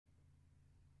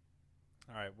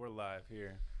All right, we're live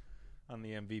here on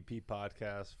the MVP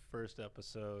podcast, first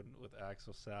episode with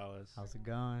Axel Salas. How's it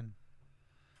going?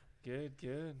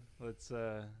 Good. Let's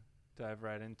dive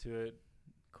right into it.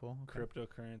 Cool. Okay.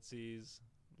 Cryptocurrencies,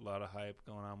 a lot of hype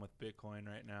going on with Bitcoin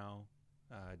right now.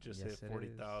 Just hit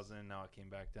 40,000. Now it came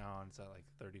back down. It's at like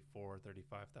 34,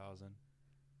 35,000.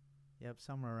 Yep,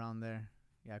 somewhere around there.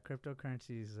 Yeah,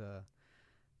 cryptocurrency is a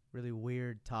really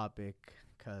weird topic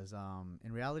because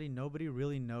in reality, nobody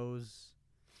really knows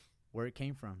where it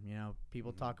came from. You know,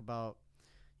 people talk about,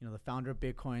 the founder of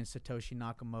Bitcoin, Satoshi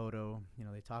Nakamoto.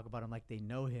 They talk about him like they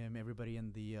know him. Everybody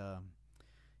in the,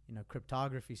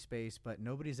 cryptography space, but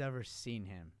nobody's ever seen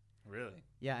him. Really?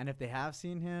 Yeah, and if they have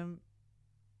seen him,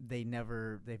 they've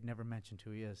never mentioned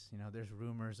who he is. There's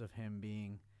rumors of him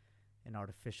being an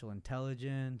artificial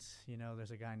intelligence.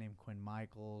 There's a guy named Quinn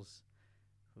Michaels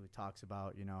who talks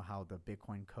about, how the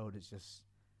Bitcoin code is just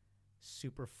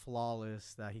super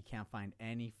flawless, that he can't find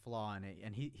any flaw in it.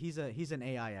 And he's an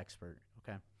AI expert,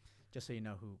 okay? Just so you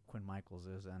know who Quinn Michaels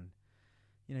is. And,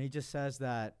 he just says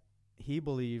that he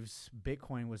believes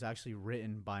Bitcoin was actually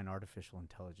written by an artificial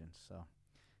intelligence. So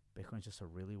Bitcoin's just a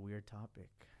really weird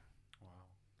topic. Wow.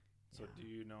 So do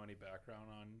you know any background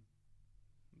on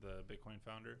the Bitcoin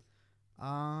founder?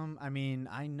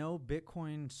 I know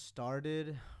Bitcoin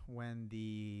started when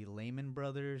the Lehman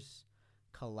Brothers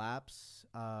collapse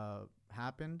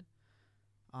happened.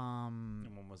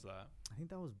 And when was that? I think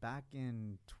that was back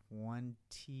in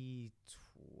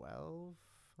 2012,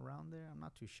 around there. I'm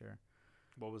not too sure.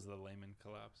 What was the Lehman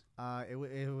collapse? It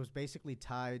was basically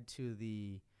tied to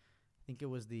I think it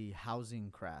was the housing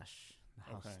crash,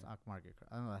 stock market.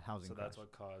 I don't know, housing crash. So that's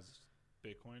what caused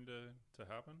Bitcoin to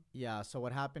happen? Yeah, so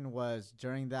what happened was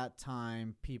during that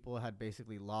time, people had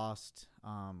basically lost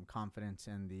confidence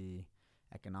in the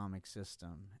economic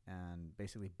system, and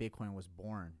basically Bitcoin was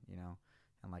born, And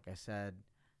like I said,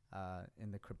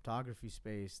 in the cryptography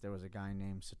space, there was a guy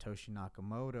named Satoshi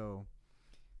Nakamoto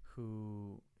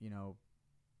who,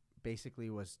 basically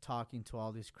was talking to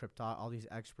all these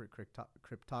expert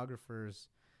cryptographers,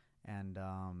 and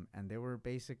they were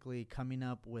basically coming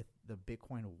up with the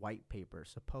Bitcoin white paper.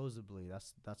 Supposedly,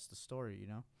 that's the story,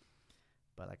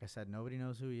 But like I said, nobody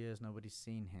knows who he is. Nobody's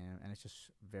seen him, and it's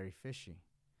just very fishy.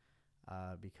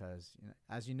 Because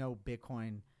as you know,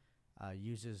 Bitcoin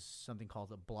uses something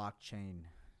called a blockchain,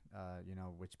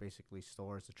 which basically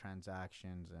stores the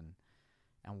transactions and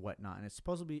whatnot, and it's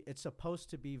supposed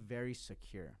to be very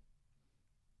secure.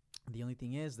 The only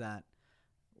thing is that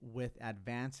with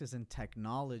advances in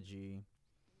technology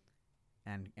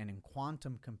and in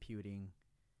quantum computing,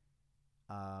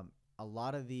 a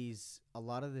lot of this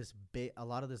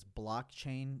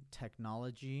blockchain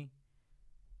technology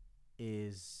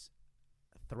is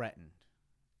threatened,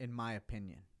 in my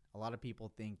opinion. A lot of people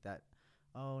think that,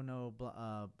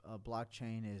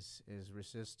 blockchain is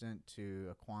resistant to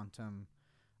a quantum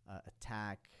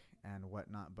attack and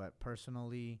whatnot. But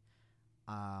personally,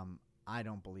 I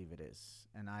don't believe it is.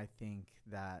 And I think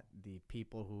that the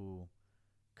people who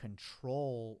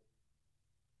control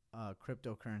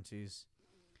cryptocurrencies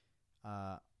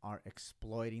are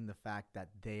exploiting the fact that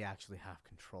they actually have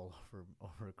control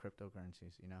over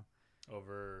cryptocurrencies,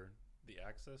 Over the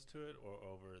access to it or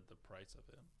over the price of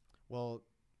it? Well,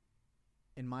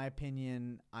 in my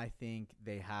opinion, I think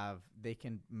they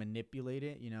can manipulate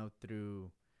it,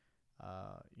 through,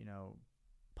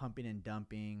 pumping and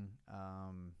dumping.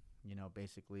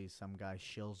 Basically some guy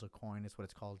shills a coin. It's what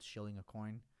it's called, shilling a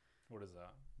coin. What is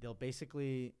that? They'll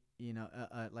basically,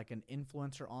 like an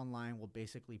influencer online will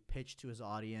basically pitch to his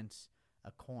audience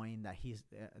a coin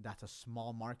that's a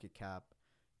small market cap,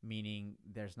 meaning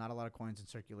there's not a lot of coins in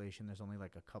circulation. There's only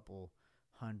like a couple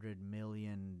 $100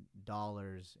 million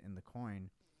in the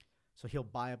coin. So he'll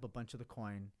buy up a bunch of the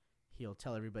coin. He'll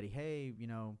tell everybody, hey,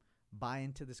 buy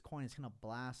into this coin. It's going to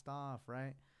blast off,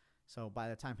 right? So by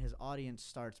the time his audience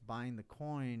starts buying the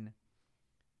coin,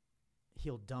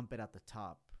 he'll dump it at the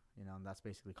top, and that's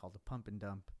basically called a pump and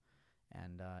dump.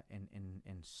 And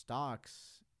in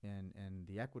stocks, in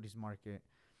the equities market,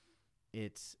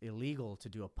 it's illegal to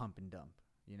do a pump and dump,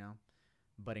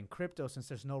 But in crypto, since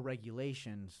there's no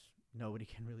regulations, nobody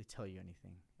can really tell you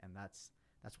anything. And that's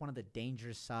one of the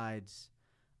dangerous sides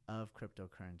of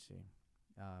cryptocurrency,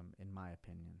 in my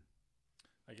opinion.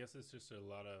 I guess it's just a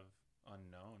lot of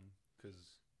unknown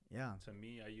because to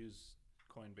me, I use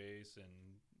Coinbase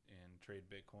and trade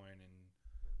Bitcoin and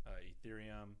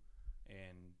Ethereum,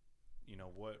 and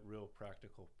what real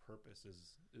practical purpose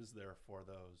is there for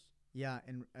those? Yeah,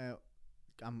 and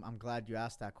I'm glad you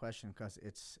asked that question because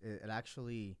it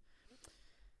actually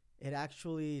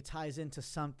ties into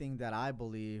something that I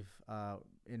believe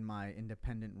in my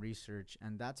independent research,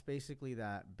 and that's basically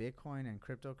that Bitcoin and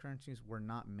cryptocurrencies were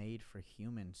not made for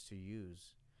humans to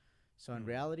use. So in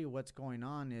reality, what's going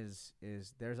on is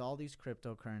there's all these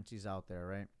cryptocurrencies out there,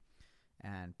 right?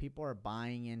 And people are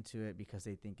buying into it because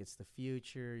they think it's the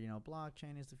future. You know,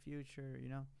 blockchain is the future, you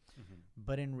know.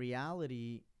 But in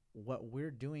reality, what we're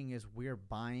doing is we're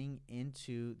buying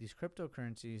into these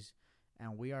cryptocurrencies,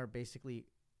 and we are basically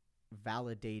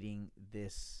validating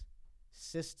this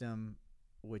system,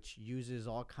 which uses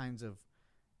all kinds of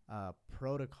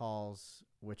protocols,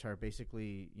 which are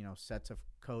basically, you know, sets of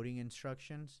coding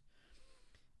instructions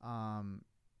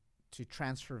to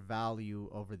transfer value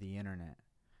over the internet.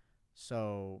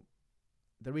 So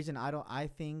the reason I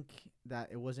think that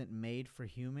it wasn't made for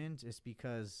humans is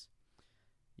because,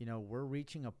 you know, we're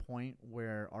reaching a point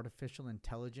where artificial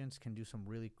intelligence can do some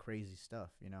really crazy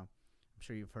stuff. You know, I'm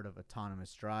sure you've heard of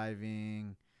autonomous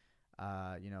driving.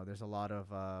 You know, there's a lot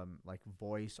of like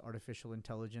voice artificial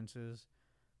intelligences.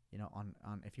 You know,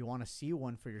 on if you want to see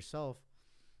one for yourself,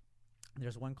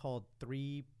 there's one called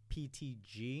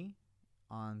 3PTG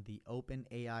on the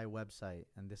OpenAI website,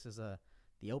 and this is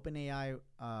the OpenAI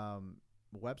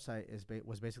website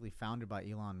was basically founded by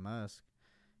Elon Musk,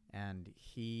 and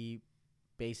he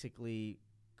basically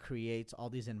creates all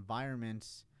these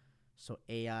environments so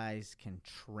AIs can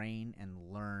train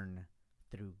and learn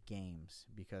through games.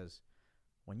 Because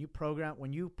when you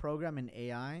program an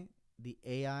AI, the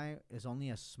AI is only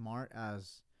as smart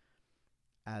as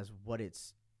what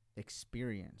it's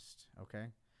experienced. Okay,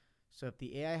 so if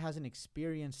the AI hasn't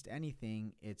experienced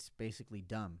anything, it's basically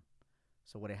dumb.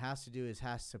 So what it has to do is it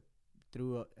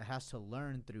has to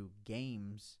learn through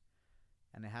games,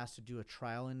 and it has to do a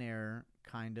trial and error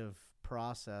kind of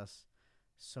process,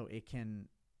 so it can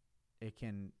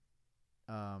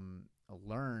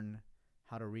learn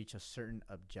how to reach a certain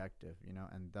objective, you know,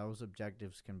 and those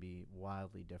objectives can be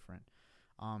wildly different.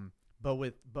 But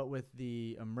with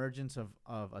the emergence of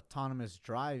autonomous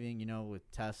driving, you know,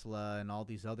 with Tesla and all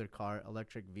these other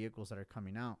electric vehicles that are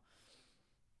coming out,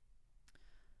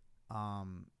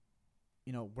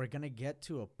 you know, we're going to get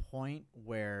to a point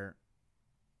where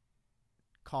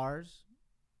cars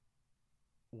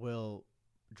will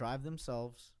drive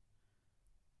themselves,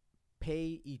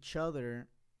 pay each other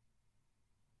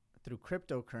through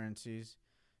cryptocurrencies,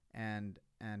 and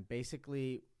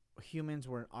basically humans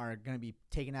are going to be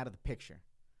taken out of the picture.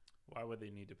 Why would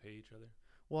they need to pay each other?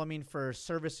 Well, I mean, for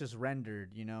services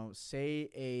rendered, you know, say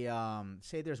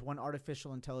there's one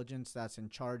artificial intelligence that's in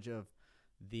charge of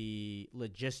the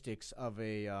logistics of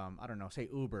a I don't know, say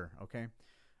Uber. Okay,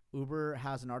 Uber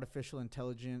has an artificial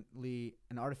intelligent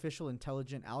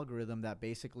algorithm that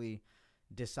basically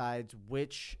decides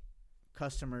which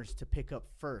customers to pick up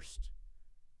first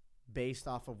based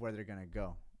off of where they're going to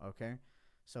go. Okay,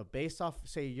 so based off,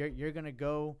 say you're going to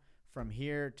go from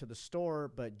here to the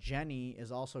store, but Jenny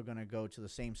is also going to go to the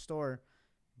same store,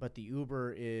 but the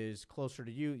Uber is closer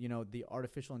to you. You know, the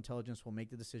artificial intelligence will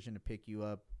make the decision to pick you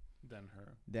up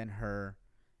then her,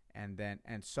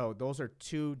 and so those are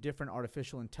two different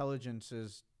artificial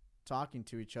intelligences talking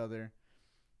to each other,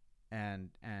 and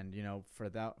you know, for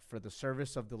the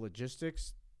service of the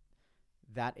logistics,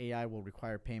 that AI will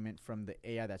require payment from the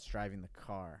AI that's driving the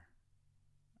car.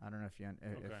 I don't know if you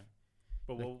okay,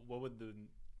 but what would the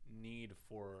need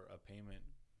for a payment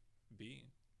be?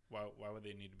 Why would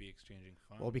they need to be exchanging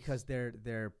funds? Well, because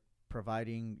they're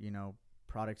providing, you know,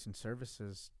 products and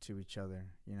services to each other,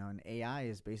 you know, and AI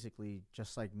is basically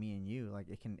just like me and you. Like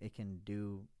it can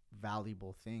do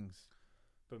valuable things.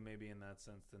 But maybe in that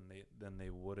sense, then they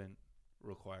wouldn't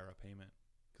require a payment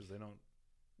because they don't.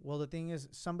 Well, the thing is,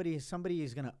 somebody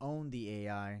is going to own the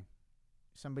AI.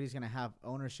 Somebody's going to have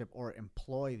ownership or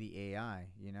employ the AI.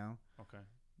 You know. Okay.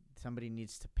 Somebody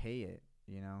needs to pay it.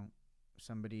 You know,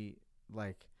 somebody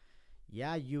like.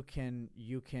 Yeah, you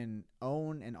can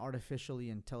own an artificially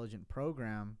intelligent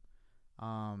program,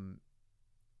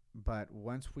 but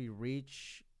once we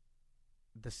reach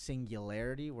the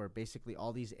singularity where basically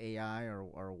all these AI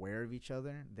are aware of each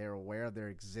other, they're aware of their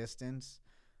existence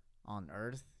on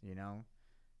Earth, you know,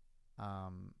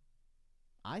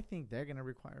 I think they're going to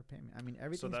require payment. I mean,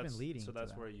 everything's been leading to that. So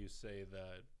that's where you say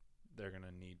that they're going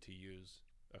to need to use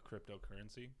a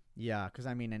cryptocurrency? Yeah, because,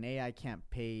 I mean, AIs can't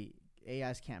pay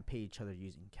each other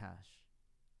using cash.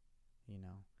 You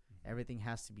know, everything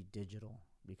has to be digital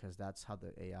because that's how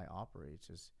the AI operates,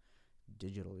 is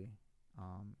digitally.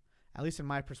 At least in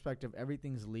my perspective,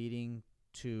 everything's leading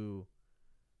to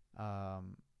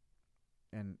an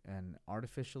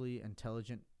artificially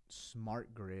intelligent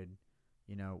smart grid,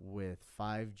 you know, with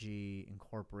 5G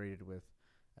incorporated with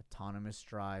autonomous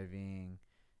driving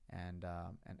and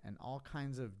all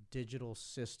kinds of digital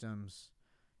systems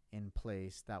in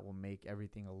place that will make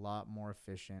everything a lot more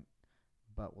efficient,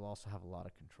 but will also have a lot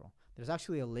of control. There's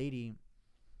actually a lady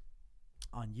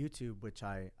on YouTube, which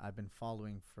I've been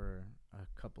following for a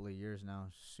couple of years now,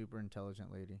 super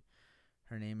intelligent lady.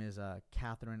 Her name is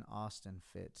Catherine Austin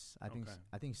Fitz. I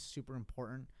think super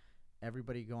important.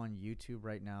 Everybody go on YouTube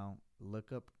right now,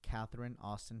 look up Catherine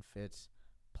Austin Fitz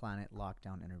Planet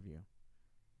Lockdown interview.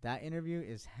 That interview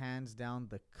is hands down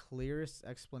the clearest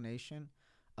explanation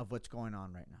of what's going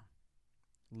on right now.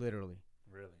 Literally.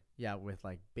 Really? Yeah, with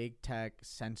like big tech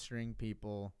censoring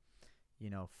people,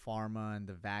 pharma and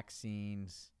the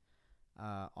vaccines,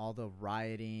 all the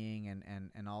rioting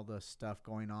and all the stuff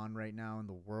going on right now in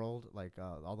the world, like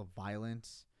all the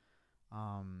violence,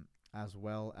 as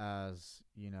well as,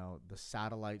 the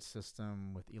satellite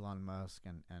system with Elon Musk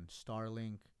and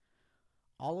Starlink.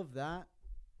 All of that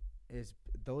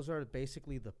those are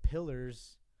basically the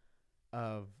pillars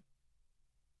of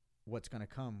what's going to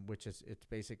come, which is it's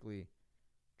basically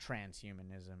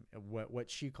transhumanism. What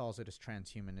she calls it is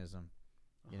transhumanism.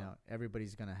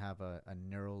 Everybody's going to have a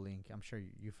Neuralink. I'm sure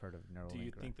you've heard of Neuralink. Do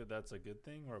you think that that's a good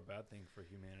thing or a bad thing for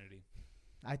humanity?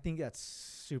 I think that's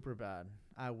super bad.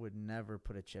 I would never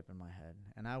put a chip in my head,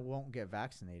 and I won't get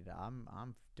vaccinated.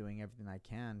 I'm doing everything I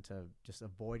can to just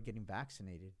avoid getting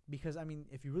vaccinated because, I mean,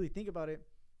 if you really think about it,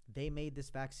 they made this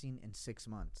vaccine in 6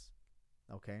 months,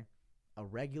 okay? A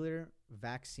regular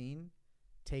vaccine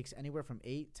takes anywhere from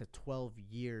 8 to 12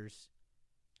 years.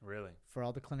 Really? For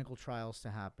all the clinical trials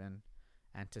to happen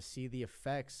and to see the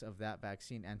effects of that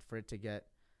vaccine and for it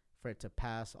to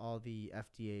pass all the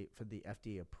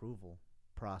FDA approval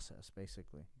process,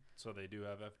 basically. So they do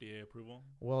have FDA approval?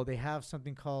 Well, they have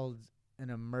something called an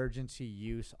emergency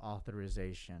use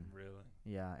authorization. Really?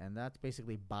 Yeah, and that's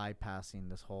basically bypassing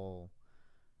this whole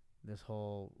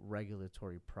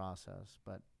regulatory process.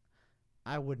 But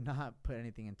I would not put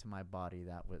anything into my body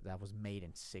that was made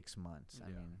in 6 months. I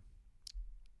mean,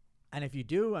 and if you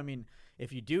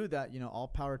do that, all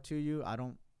power to you. I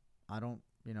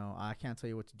can't tell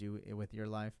you what to do with your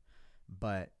life.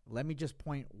 But let me just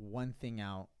point one thing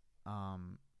out.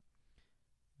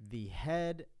 The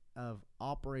head of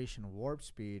Operation Warp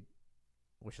Speed,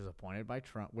 which was appointed by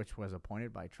Trump,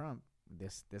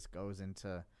 this goes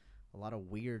into a lot of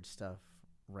weird stuff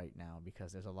right now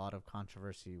because there's a lot of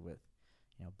controversy with,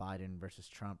 Biden versus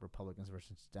Trump, Republicans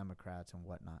versus Democrats and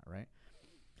whatnot, right?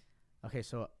 Okay,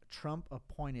 so Trump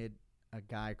appointed a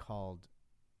guy called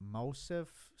Mosif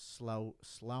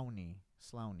Slowney,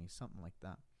 something like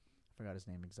that. I forgot his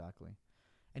name exactly.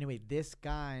 Anyway, this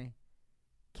guy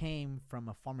came from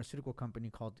a pharmaceutical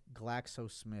company called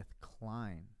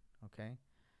GlaxoSmithKline, okay?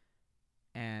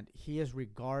 And he is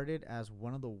regarded as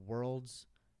one of the world's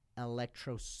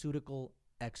electroceutical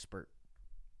expert.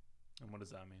 And what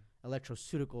does that mean?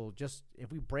 Electroceutical, just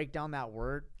if we break down that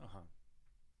word,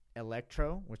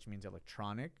 electro, which means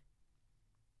electronic,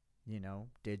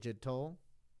 digital,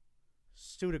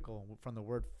 ceutical, from the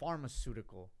word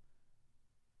pharmaceutical.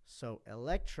 So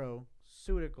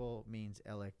electroceutical means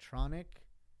electronic,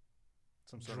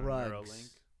 some sort drugs. Of Neuralink.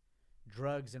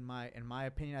 Drugs, in my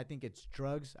opinion, I think it's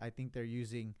drugs. I think they're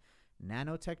using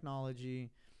nanotechnology.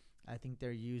 I think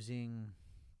they're using,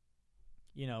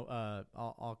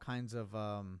 all kinds of,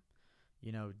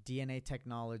 DNA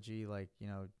technology. Like,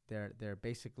 they're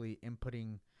basically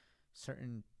inputting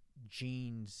certain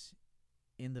genes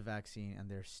in the vaccine and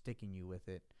they're sticking you with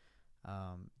it.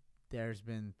 There's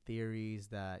been theories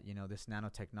that, this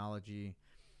nanotechnology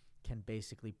can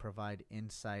basically provide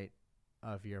insight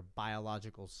of your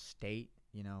biological state,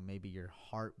 maybe your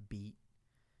heartbeat,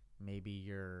 maybe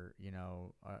your,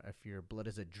 if your blood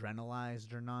is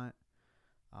adrenalized or not,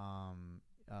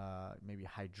 maybe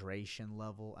hydration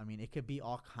level. I mean, it could be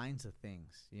all kinds of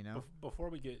things, Before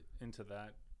we get into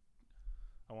that,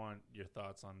 I want your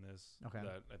thoughts on this. Okay.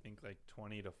 That I think like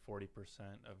 20 to 40%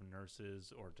 of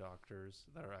nurses or doctors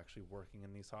that are actually working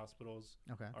in these hospitals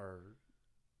are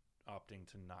opting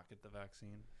to not get the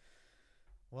vaccine.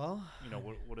 Well,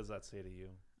 what does that say to you?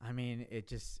 I mean, it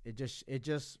just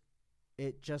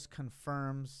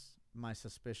confirms my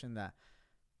suspicion that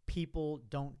people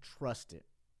don't trust it.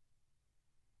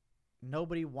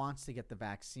 Nobody wants to get the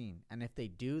vaccine, and if they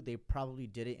do, they probably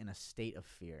did it in a state of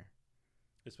fear.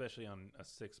 Especially on a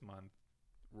 6-month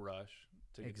rush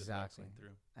to get this vaccine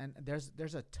through. And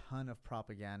there's a ton of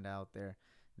propaganda out there.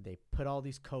 They put all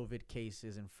these COVID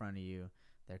cases in front of you.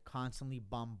 They're constantly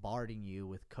bombarding you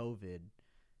with COVID,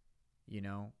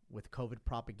 with COVID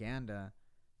propaganda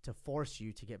to force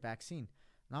you to get vaccine.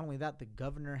 Not only that, the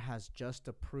governor has just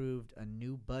approved a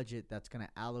new budget that's going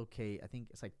to allocate, I think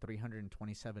it's like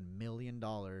 $327 million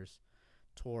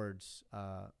towards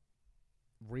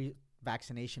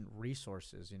vaccination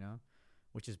resources,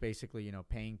 which is basically,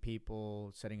 paying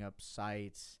people, setting up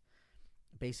sites,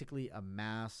 basically a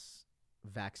mass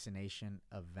vaccination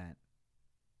event.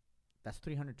 That's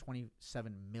 $327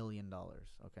 million,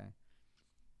 okay?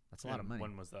 That's a lot of money.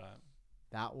 When was that?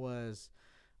 That was,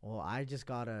 well, I just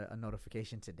got a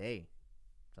notification today.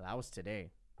 So that was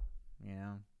today,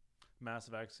 Mass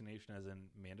vaccination as in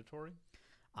mandatory?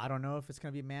 I don't know if it's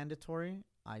going to be mandatory.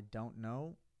 I don't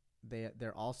know.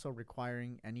 They're also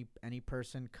requiring any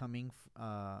person coming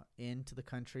into the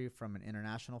country from an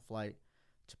international flight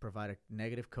to provide a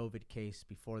negative COVID case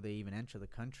before they even enter the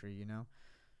country,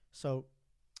 So...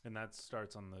 And that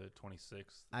starts on the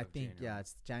 26th. I think, January.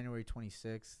 It's January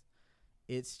 26th.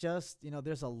 It's just,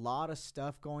 there's a lot of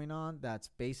stuff going on that's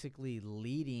basically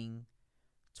leading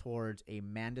towards a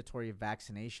mandatory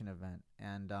vaccination event.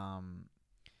 And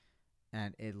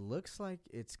it looks like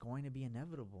it's going to be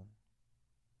inevitable,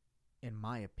 in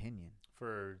my opinion.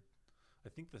 I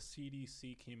think the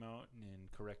CDC came out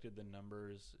and corrected the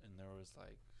numbers, and there was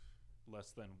like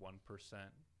less than 1%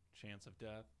 chance of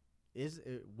death.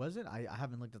 Was it? I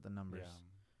haven't looked at the numbers.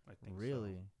 Yeah, I think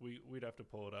really. So. We'd have to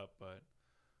pull it up, but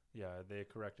yeah, they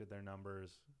corrected their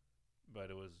numbers, but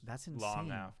it was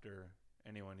long after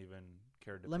anyone even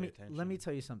cared to pay attention. Let me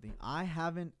tell you something.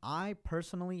 I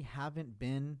personally haven't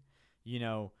been,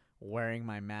 wearing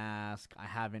my mask. I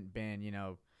haven't been,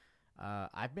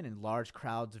 I've been in large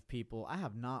crowds of people. I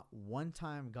have not one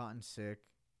time gotten sick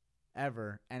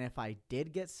ever. And if I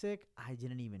did get sick, I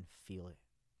didn't even feel it,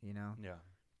 Yeah.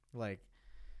 Like,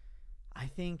 I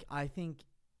think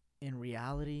in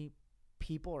reality,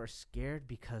 people are scared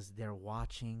because they're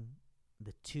watching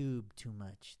the tube too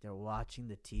much. They're watching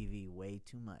the TV way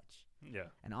too much. Yeah.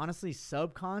 And honestly,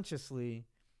 subconsciously,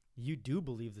 you do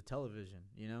believe the television,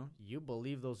 You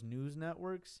believe those news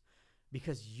networks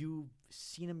because you've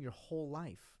seen them your whole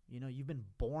life. You've been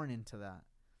born into that.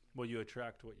 Well, you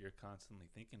attract what you're constantly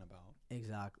thinking about.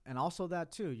 Exactly. And also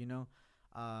that too,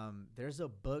 there's a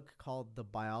book called The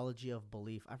Biology of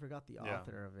Belief. I forgot the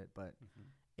author of it, but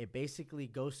it basically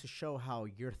goes to show how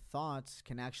your thoughts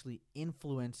can actually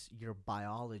influence your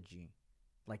biology.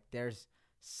 Like, there's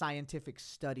scientific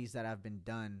studies that have been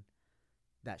done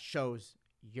that shows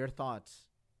your thoughts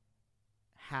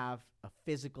have a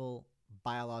physical,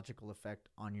 biological effect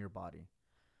on your body.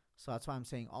 So that's why I'm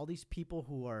saying all these people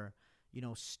who are,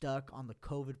 stuck on the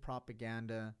COVID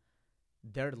propaganda,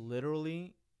 they're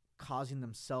literally causing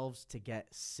themselves to get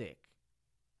sick.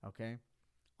 Okay?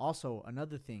 Also,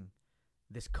 another thing,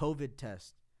 this COVID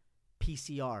test,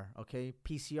 PCR, okay?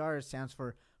 PCR stands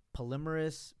for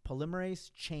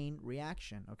polymerase chain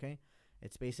reaction, okay?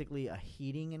 It's basically a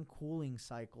heating and cooling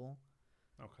cycle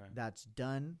that's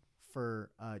done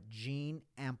for gene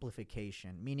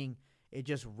amplification, meaning it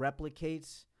just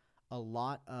replicates a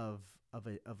lot of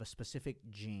a specific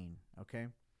gene, okay?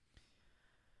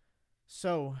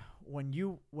 So when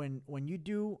you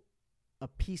do a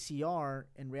PCR,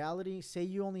 in reality, say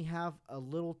you only have a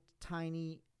little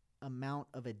tiny amount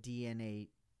of a DNA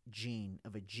gene,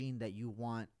 of a gene that you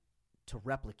want to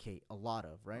replicate a lot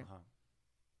of, right? Uh-huh.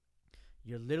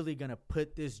 You're literally going to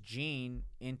put this gene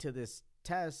into this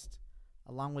test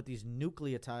along with these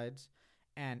nucleotides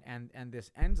and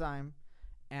this enzyme.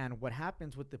 And what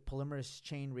happens with the polymerase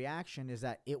chain reaction is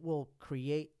that it will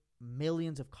create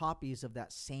millions of copies of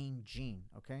that same gene,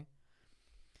 okay?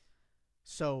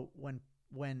 So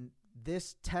when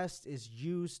this test is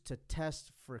used to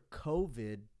test for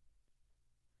COVID,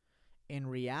 in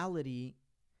reality,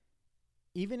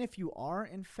 even if you are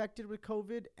infected with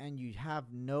COVID and you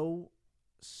have no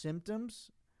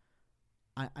symptoms,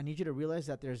 I need you to realize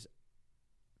that there's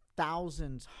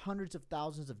thousands, hundreds of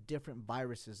thousands of different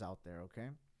viruses out there, okay?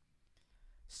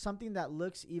 Something that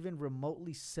looks even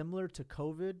remotely similar to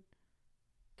COVID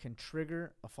can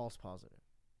trigger a false positive,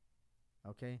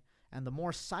 okay? And the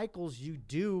more cycles you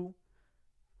do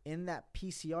in that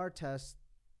PCR test,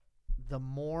 the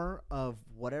more of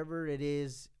whatever it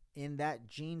is in that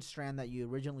gene strand that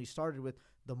you originally started with,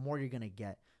 the more you're going to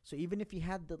get. So even if you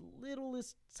had the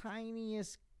littlest,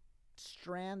 tiniest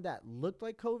strand that looked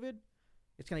like COVID,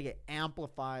 it's going to get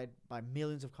amplified by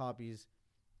millions of copies,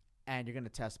 and you're going to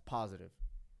test positive.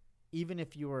 Even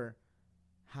if you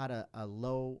had a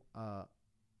low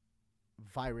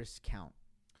virus count.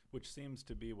 Which seems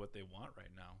to be what they want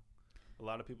right now. A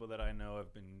lot of people that I know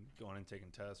have been going and taking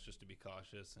tests just to be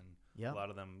cautious, and a lot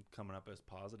of them coming up as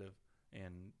positive,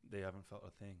 and they haven't felt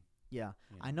a thing. Yeah.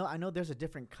 You know? I know there's a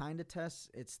different kind of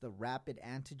test. It's the rapid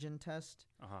antigen test.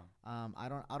 I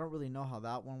don't really know how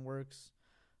that one works,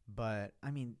 but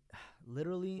I mean,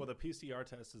 literally. Well, the PCR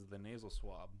test is the nasal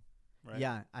swab, right?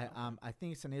 Yeah, I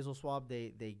think it's a nasal swab.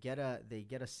 They get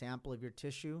a sample of your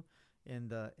tissue in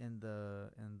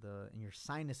your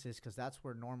sinuses, because that's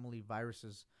where normally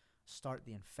viruses start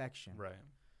the infection. Right.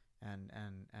 And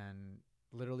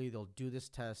literally they'll do this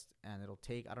test, and it'll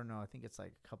take, I don't know, I think it's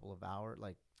like a couple of hours,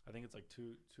 like I think it's like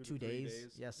two to 3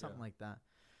 days. Yeah, something like that.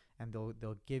 And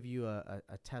they'll give you a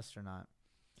test or not.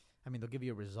 I mean, they'll give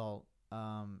you a result.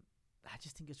 I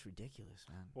just think it's ridiculous,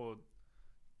 man. Well,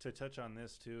 to touch on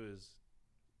this too is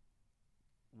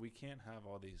we can't have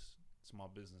all these small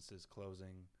businesses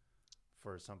closing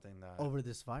for something that over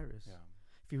this virus. Yeah.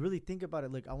 If you really think about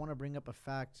it, look, I want to bring up a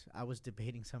fact. I was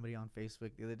debating somebody on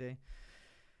Facebook the other day,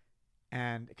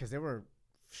 and because they were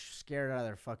scared out of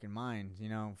their fucking minds, you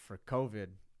know, for COVID.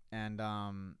 And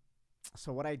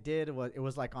so what I did was, it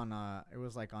was like on a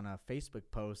Facebook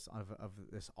post of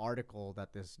this article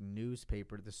that this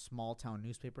small town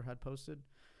newspaper had posted,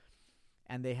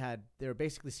 and they were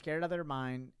basically scared out of their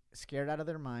mind,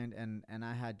 and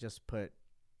I had just put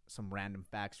some random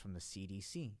facts from the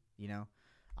CDC. You know,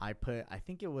 I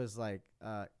think it was like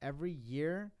every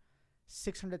year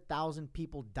 600,000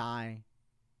 people die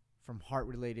from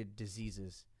heart-related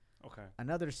diseases. Okay.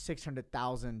 Another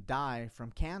 600,000 die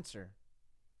from cancer.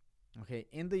 Okay,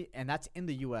 and that's in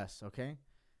the U.S. Okay.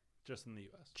 Just in the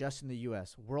U.S. Just in the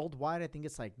U.S. Worldwide, I think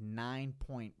it's like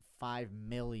 9.5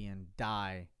 million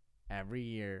die every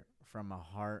year from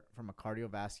a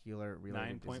cardiovascular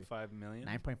related 9.5 million.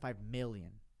 9.5 million.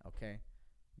 Okay,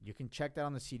 you can check that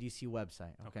on the CDC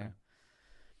website. Okay.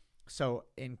 So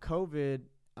in COVID,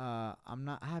 I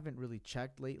haven't really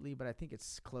checked lately, but I think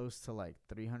it's close to like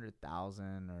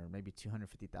 300,000 or maybe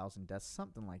 250,000 deaths,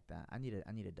 something like that. I need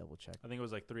to double check. I think it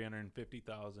was like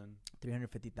 350,000.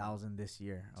 350,000 this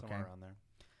year. Okay. Somewhere around there.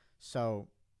 So,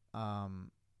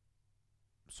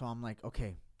 so I'm like,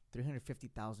 okay,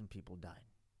 350,000 people died.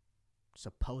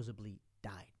 Supposedly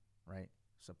died, right?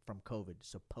 So from COVID,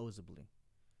 supposedly.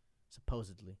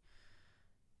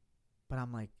 But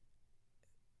I'm like,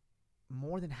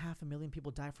 more than 500,000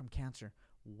 people die from cancer.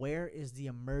 Where is the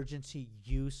emergency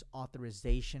use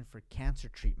authorization for cancer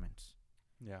treatments?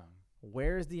 Yeah.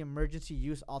 Where is the emergency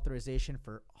use authorization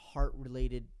for heart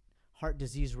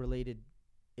disease related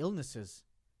illnesses?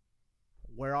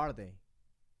 Where are they?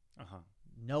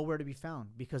 Nowhere to be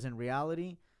found, because in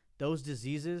reality, those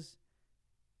diseases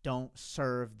don't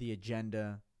serve the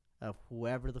agenda of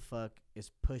whoever the fuck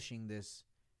is pushing this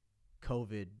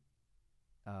COVID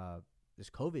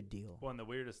deal. Well, and the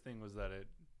weirdest thing was that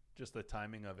just the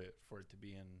timing of it, for it to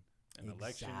be in an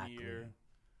election year,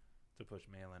 to push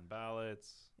mail-in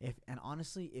ballots. And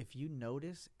honestly, if you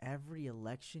notice, every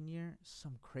election year,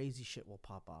 some crazy shit will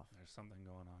pop off. There's something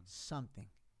going on. Something.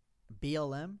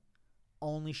 BLM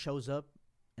only shows up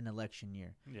in election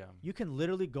year. Yeah. You can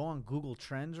literally go on Google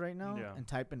Trends right now and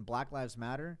type in Black Lives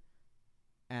Matter,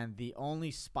 and the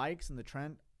only spikes in the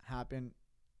trend happen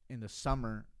in the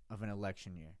summer of an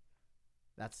election year.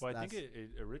 I think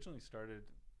it originally started.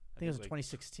 I think it was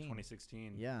 2016.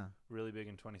 2016. Yeah. Really big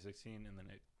in 2016, and then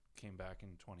it came back in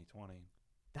 2020.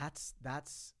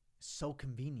 That's so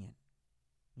convenient,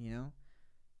 you know?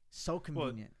 So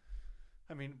convenient.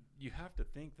 Well, I mean, you have to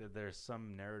think that there's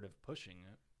some narrative pushing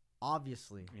it.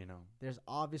 Obviously. You know. There's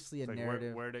obviously it's a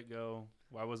narrative. Where'd it go?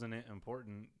 Why wasn't it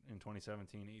important in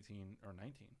 2017, 18, or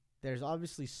 19? There's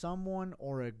obviously someone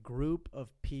or a group of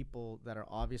people that are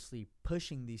obviously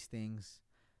pushing these things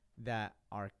that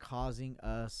are causing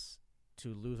us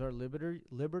to lose our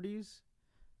liberties,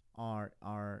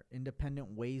 our independent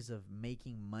ways of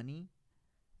making money,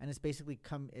 and it's basically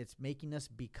it's making us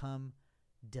become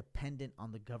dependent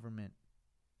on the government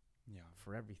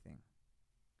for everything.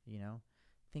 You know,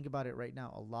 think about it right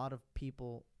now. A lot of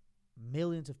people,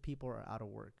 millions of people are out of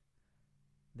work.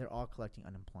 They're all collecting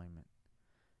unemployment.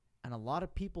 And a lot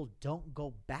of people don't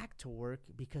go back to work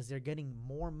because they're getting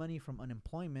more money from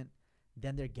unemployment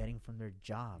than they're getting from their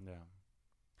job. Yeah.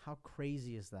 How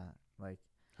crazy is that? Like,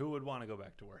 who would want to go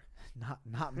back to work?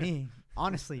 Not me.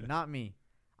 Honestly, not me.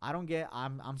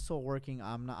 I'm still working.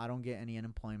 I don't get any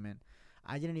unemployment.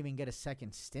 I didn't even get a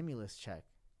second stimulus check.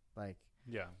 Like,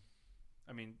 yeah.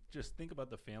 I mean, just think about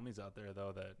the families out there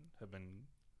though that have been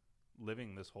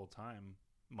living this whole time,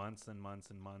 months and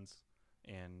months and months,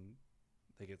 and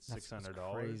they get $600. That's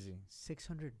crazy.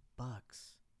 $600.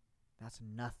 That's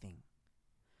nothing.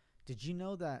 Did you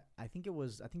know that? I think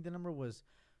the number was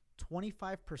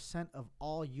 25% of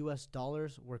all U.S.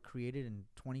 dollars were created in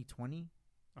 2020.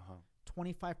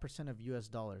 25% of U.S.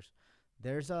 dollars.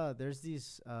 there's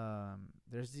these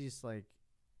like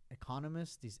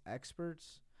economists, these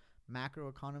experts,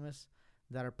 macroeconomists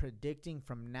that are predicting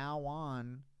from now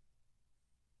on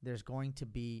there's going to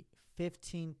be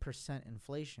 15%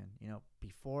 inflation.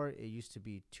 Before it used to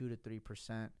be 2 to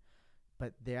 3%,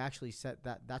 but they actually said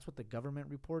that's what the government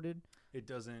reported. It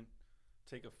doesn't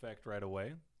take effect right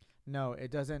away. No,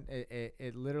 it doesn't.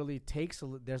 It literally takes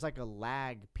there's like a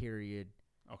lag period.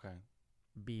 Okay.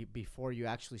 Before you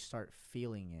actually start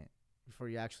feeling it, before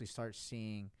you actually start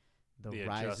seeing the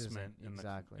rises adjustment in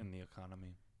the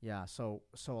economy. Yeah. So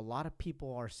a lot of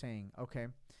people are saying, okay,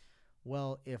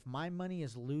 well, if my money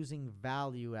is losing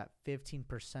value at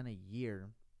 15% a year,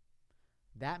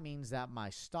 that means that my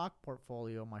stock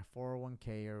portfolio, my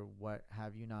 401k or what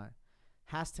have you not,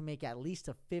 has to make at least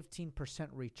a 15%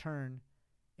 return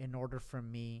in order for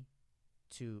me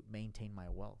to maintain my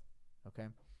wealth. Okay.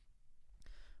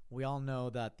 We all know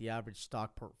that the average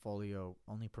stock portfolio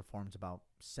only performs about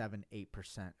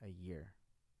 7-8% a year.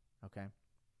 Okay.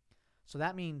 So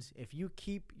that means if you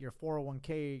keep your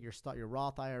 401k, your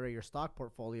Roth IRA, your stock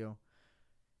portfolio,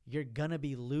 you're going to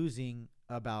be losing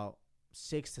about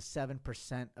 6 to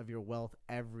 7% of your wealth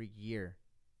every year.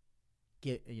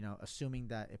 Assuming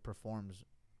that it performs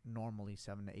normally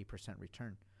 7 to 8%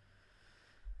 return.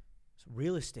 So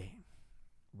real estate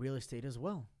as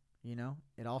well.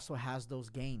 It also has those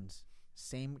gains.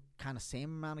 Same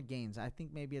amount of gains. I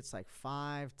think maybe it's like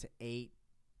 5 to 8,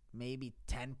 maybe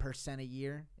 10% a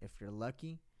year if you're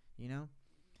lucky,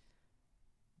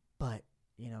 But,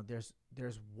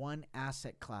 there's one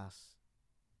asset class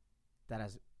that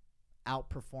has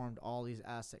outperformed all these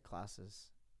asset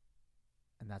classes,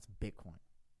 and that's Bitcoin.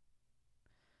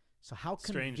 So how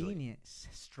convenient,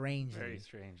 strangely. Very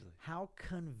strangely. How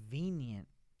convenient,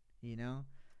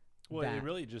 Well, it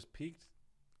really just peaked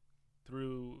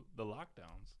through the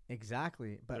lockdowns.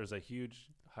 Exactly. But there's a huge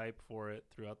hype for it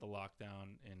throughout the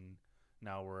lockdown, and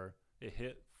now it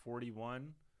hit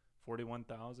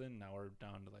 41,000. Now we're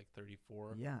down to like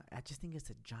 34. Yeah, I just think it's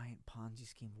a giant Ponzi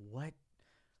scheme.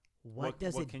 What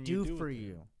does it do for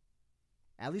you?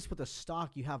 At least with a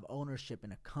stock, you have ownership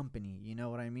in a company. You know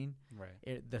what I mean?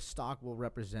 Right. The stock will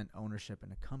represent ownership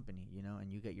in a company,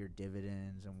 and you get your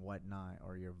dividends and whatnot,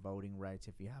 or your voting rights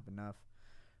if you have enough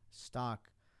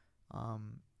stock.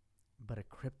 But a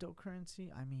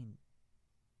cryptocurrency, I mean,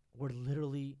 we're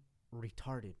literally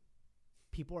retarded.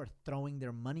 People are throwing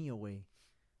their money away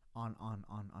on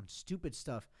stupid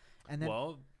stuff. And then,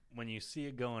 when you see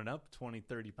it going up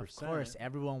 20-30%, of course,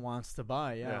 everyone wants to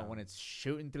buy. Yeah. When it's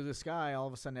shooting through the sky, all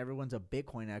of a sudden everyone's a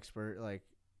Bitcoin expert. Like,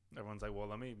 everyone's like, well,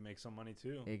 let me make some money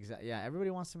too. Exactly. Yeah, everybody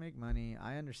wants to make money.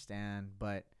 I understand,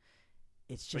 but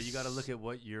it's just. But you got to look at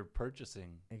what you're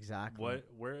purchasing. Exactly.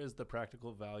 Where is the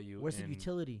practical value? Where's the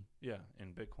utility? Yeah,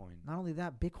 in Bitcoin. Not only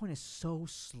that, Bitcoin is so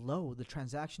slow. The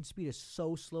transaction speed is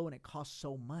so slow, and it costs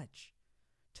so much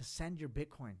to send your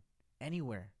Bitcoin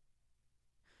anywhere.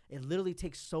 It literally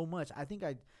takes so much. I think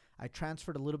I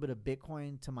transferred a little bit of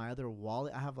Bitcoin to my other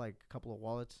wallet. I have like a couple of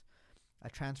wallets. I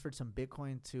transferred some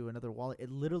Bitcoin to another wallet. It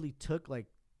literally took like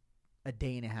a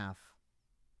day and a half.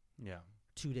 Yeah.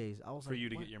 2 days. I was for you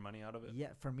to get your money out of it?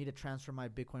 Yeah, for me to transfer my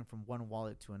Bitcoin from one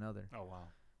wallet to another. Oh, wow.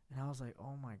 And I was like,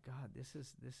 oh my God, this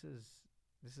is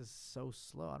so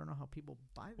slow. I don't know how people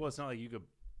buy this. Well, it's not like you could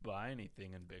buy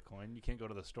anything in Bitcoin. You can't go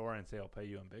to the store and say, I'll pay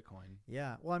you in Bitcoin.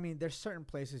 Yeah. Well, I mean, there's certain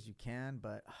places you can,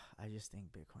 but I just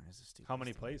think Bitcoin is a stupid. How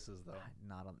many places, though?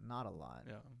 Not a lot.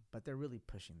 Yeah. But they're really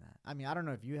pushing that. I mean, I don't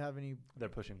know if you have any. They're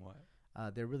pushing what?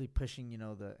 They're really pushing,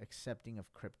 the accepting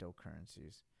of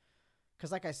cryptocurrencies.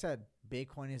 Because like I said,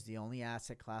 Bitcoin is the only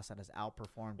asset class that has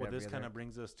outperformed. Well, this kind of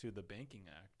brings us to the Banking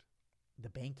Act. The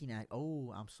Banking Act.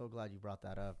 Oh, I'm so glad you brought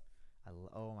that up.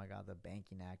 Oh my God, the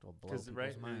Banking Act will blow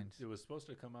people's minds. It was supposed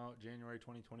to come out January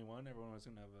 2021. Everyone was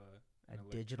going to have a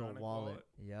digital wallet.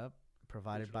 Yep,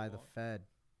 provided by the Fed.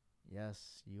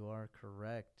 Yes, you are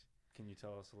correct. Can you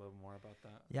tell us a little more about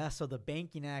that? Yeah, so the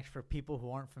Banking Act, for people who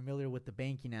aren't familiar with the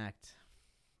Banking Act.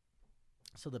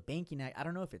 So the Banking Act, I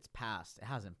don't know if it's passed. It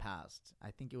hasn't passed. I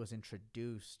think it was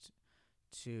introduced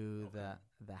to the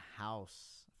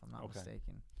House, if I'm not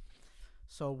mistaken.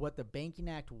 So what the Banking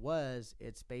Act was,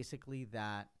 it's basically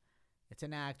that it's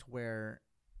an act where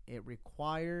it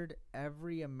required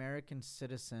every American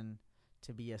citizen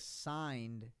to be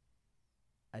assigned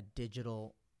a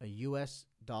US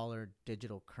dollar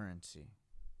digital currency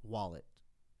wallet.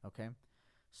 Okay?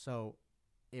 So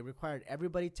it required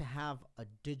everybody to have a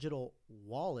digital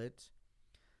wallet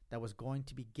that was going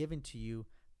to be given to you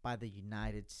by the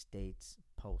United States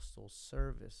Postal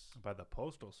Service. By the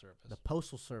Postal Service? The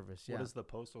Postal Service, yeah. What does the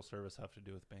Postal Service have to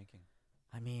do with banking?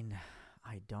 I mean,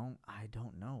 I don't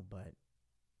know, but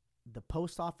the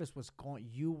post office was going.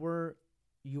 You were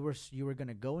going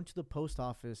to go into the post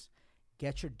office,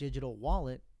 get your digital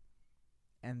wallet,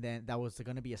 and then that was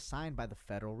going to be assigned by the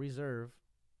Federal Reserve,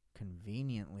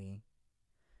 conveniently,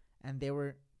 and they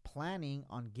were planning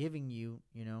on giving you,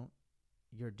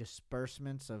 your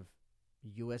disbursements of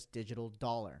U.S. digital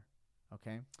dollar.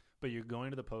 Okay. But you're going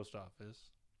to the post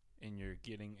office, and you're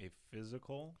getting a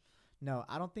physical. No,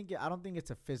 I don't think it's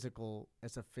a physical.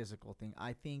 It's a physical thing.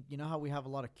 I think how we have a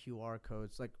lot of QR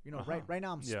codes. Like right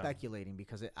now I'm speculating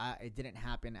because it didn't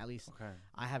happen. At least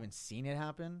I haven't seen it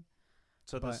happen.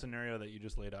 So the scenario that you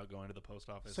just laid out, going to the post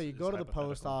office. So you go to the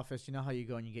post office. You know how you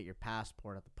go and you get your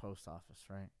passport at the post office,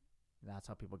 right? That's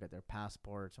how people get their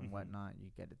passports and whatnot. You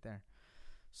get it there.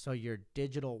 So your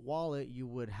digital wallet, you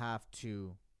would have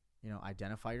to,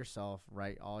 identify yourself,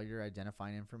 write all your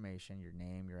identifying information, your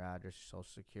name, your address, your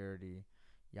social security,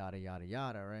 yada, yada,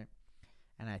 yada, right?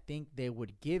 And I think they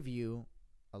would give you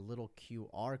a little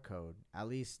QR code. At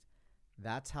least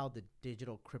that's how the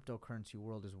digital cryptocurrency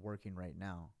world is working right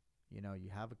now. You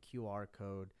have a QR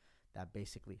code that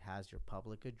basically has your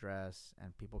public address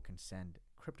and people can send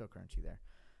cryptocurrency there.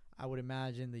 I would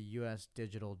imagine the U.S.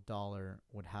 digital dollar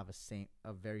would have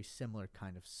a very similar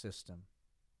kind of system.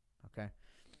 Okay.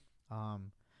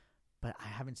 But I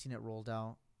haven't seen it rolled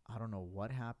out. I don't know what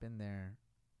happened there.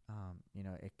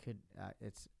 It could,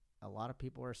 it's a lot of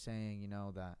people are saying,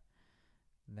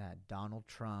 that Donald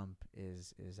Trump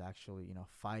is actually,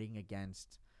 fighting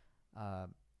against,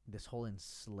 this whole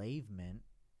enslavement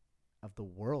of the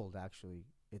world. Actually,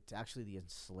 it's actually the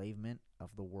enslavement of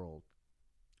the world.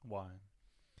 Why?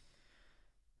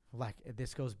 Like,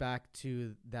 this goes back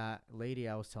to that lady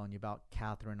I was telling you about,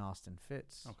 Catherine Austin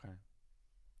Fitts. Okay.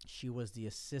 She was the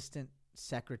assistant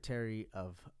secretary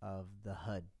of the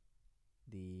HUD,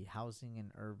 the Housing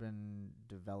and Urban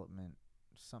Development,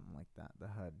 something like that, the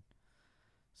HUD.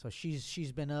 So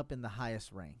she's been up in the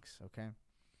highest ranks, okay?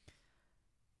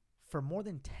 For more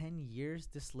than 10 years,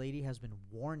 this lady has been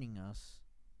warning us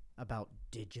about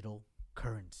digital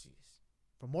currencies.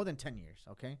 For more than 10 years,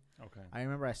 okay? Okay. I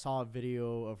remember I saw a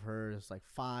video of hers like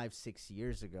 5-6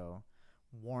 years ago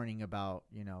warning about,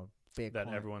 Bitcoin.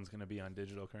 That everyone's going to be on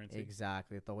digital currency.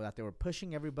 Exactly. That they were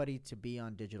pushing everybody to be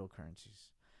on digital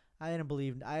currencies. I didn't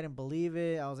believe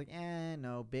it. I was like,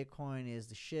 no, Bitcoin is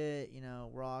the shit.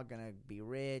 We're all going to be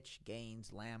rich, gains,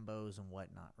 Lambos, and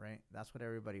whatnot, right? That's what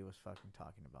everybody was fucking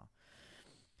talking about.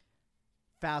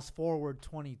 Fast forward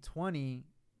 2020,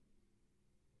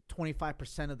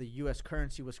 25% of the U.S.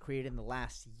 currency was created in the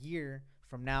last year.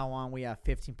 From now on, we have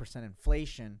 15%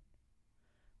 inflation.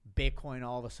 Bitcoin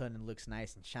all of a sudden looks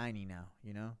nice and shiny now,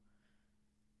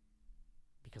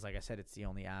 because like I said, it's the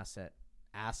only asset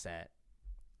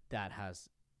that has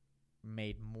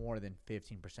made more than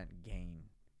 15% gain.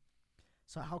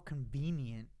 So how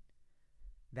convenient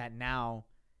that now,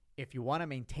 if you want to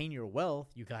maintain your wealth,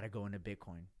 you got to go into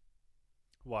Bitcoin.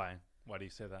 Why? Why do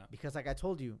you say that? Because like I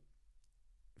told you,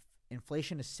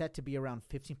 inflation is set to be around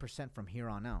 15% from here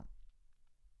on out.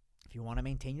 If you want to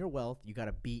maintain your wealth, you got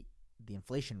to beat the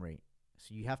inflation rate.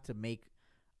 So you have to make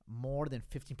more than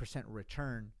 15%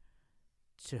 return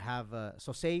to have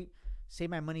say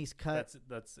my money's cut.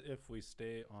 That's if we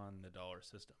stay on the dollar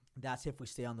system. That's if we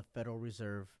stay on the Federal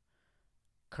Reserve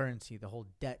currency, the whole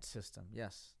debt system.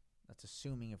 Yes. That's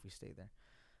assuming if we stay there.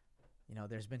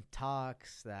 There's been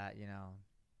talks that,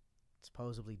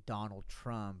 supposedly Donald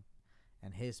Trump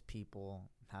and his people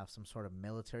have some sort of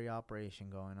military operation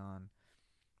going on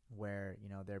where,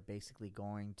 they're basically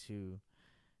going to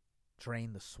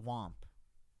drain the swamp,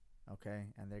 okay?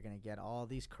 And they're going to get all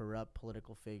these corrupt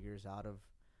political figures out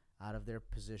of their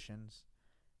positions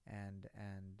and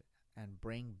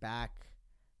bring back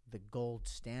the gold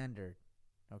standard,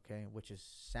 okay, which is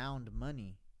sound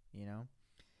money,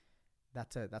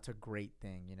 That's a great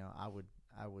thing, I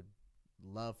would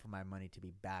love for my money to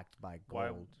be backed by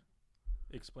gold.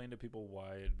 Explain to people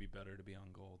why it'd be better to be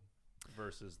on gold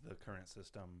versus the current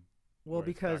system. Well,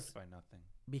 because it's backed by nothing.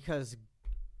 Because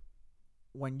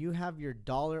when you have your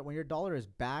dollar, when your dollar is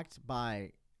backed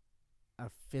by a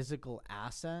physical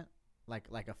asset,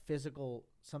 like a physical,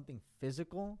 something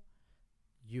physical,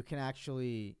 you can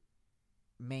actually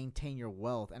maintain your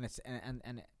wealth. And it's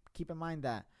and keep in mind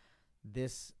that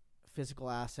this physical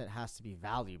asset has to be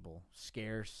valuable,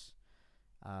 scarce,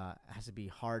 has to be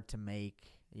hard to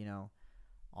make,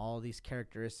 all these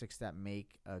characteristics that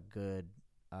make a good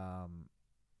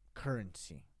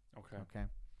currency. Okay.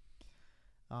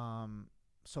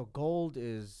 So gold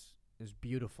is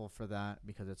beautiful for that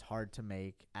because it's hard to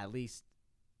make, at least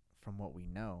from what we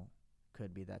know.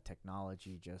 Could be that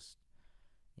technology just,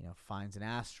 finds an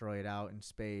asteroid out in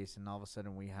space and all of a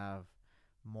sudden we have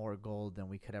more gold than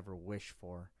we could ever wish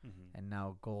for. And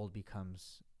now gold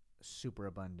becomes super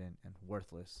abundant and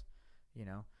worthless, you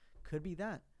know. Could be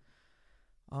that.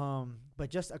 But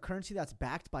just a currency that's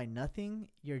backed by nothing,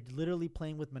 you're literally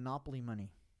playing with monopoly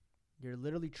money. You're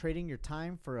literally trading your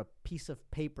time for a piece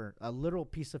of paper, a literal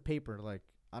piece of paper, like,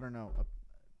 I don't know,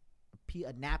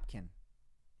 a napkin,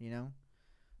 you know?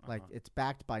 Like, it's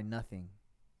backed by nothing,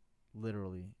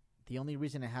 literally. The only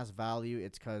reason it has value,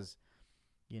 it's because,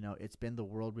 you know, it's been the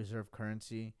world reserve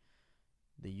currency.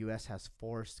 The U.S. has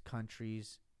forced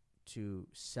countries to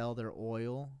sell their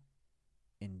oil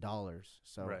in dollars.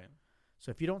 So, right.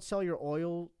 So if you don't sell your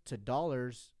oil to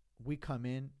dollars, we come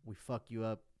in, we fuck you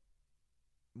up.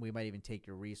 We might even take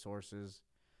your resources,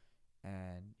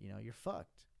 and, you know, you're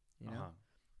fucked. You know,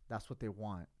 that's what they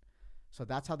want. So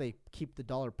that's how they keep the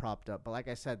dollar propped up. But like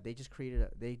I said, they just created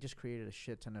a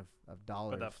shit ton of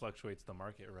dollars. But that fluctuates the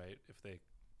market, right? If they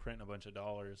print a bunch of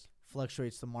dollars,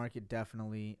 fluctuates the market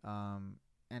definitely. And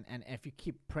if you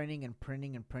keep printing and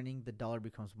printing and printing, the dollar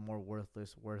becomes more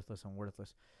worthless.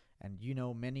 And, you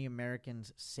know, many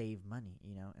Americans save money.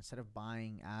 You know, instead of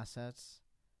buying assets,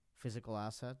 physical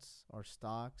assets or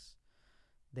stocks,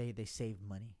 they save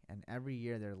money, and every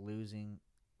year they're losing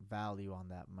value on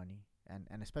that money, and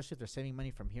especially if they're saving money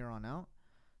from here on out,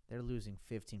 they're losing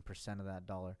 15% of that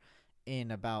dollar. In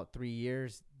about 3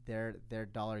 years, their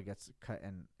dollar gets cut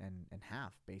in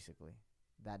half. Basically,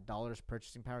 that dollar's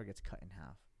purchasing power gets cut in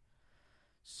half.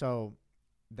 So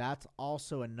that's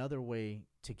also another way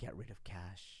to get rid of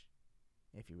cash,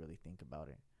 if you really think about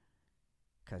it.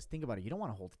 Because think about it, you don't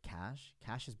want to hold cash.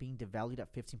 Cash is being devalued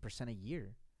at 15% a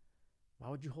year. Why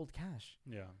would you hold cash?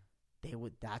 Yeah.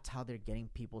 That's how they're getting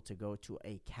people to go to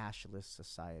a cashless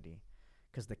society.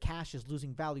 Because the cash is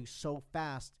losing value so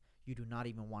fast, you do not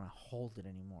even want to hold it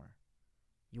anymore.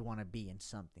 You want to be in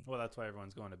something. Well, that's why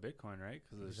everyone's going to Bitcoin, right?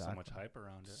 Because there's so much hype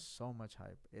around it. So much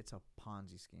hype. It's a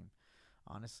Ponzi scheme.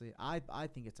 Honestly, I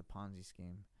think it's a Ponzi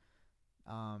scheme.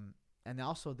 And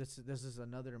also, this is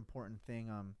another important thing.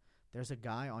 There's a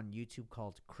guy on YouTube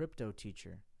called Crypto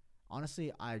Teacher.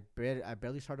 Honestly, I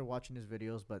barely started watching his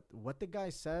videos, but what the guy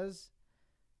says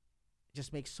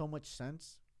just makes so much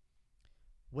sense.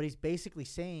 What he's basically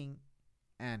saying,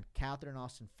 and Catherine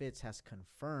Austin Fitts has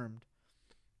confirmed,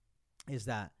 is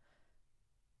that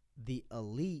the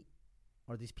elite,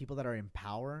 or these people that are in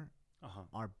power,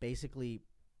 are basically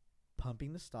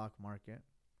pumping the stock market.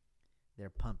 They're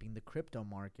pumping the crypto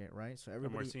market, right? So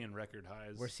everybody, and we're seeing record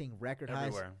highs. We're seeing record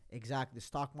everywhere. Highs. Exactly. The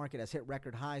stock market has hit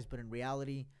record highs, but in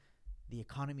reality, the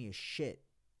economy is shit.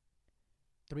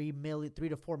 3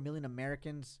 to 4 million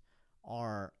Americans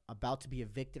are about to be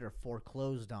evicted or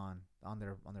foreclosed on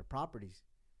their properties.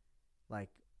 Like,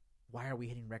 why are we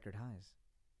hitting record highs?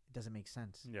 It doesn't make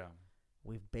sense. Yeah.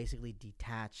 We've basically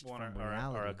detached from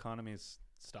reality. Our economy's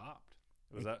stopped.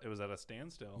 It was at a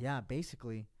standstill. Yeah,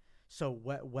 basically. So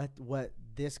what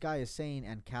this guy is saying,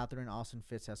 and Catherine Austin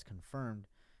Fitts has confirmed,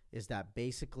 is that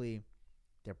basically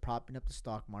they're propping up the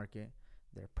stock market,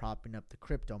 they're propping up the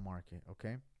crypto market,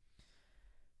 okay?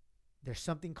 There's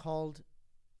something called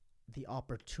the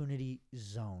opportunity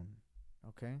zone,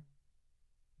 okay?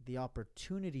 The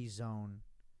opportunity zone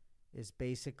is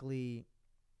basically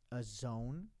a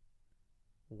zone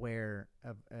where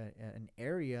an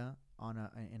area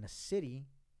in a city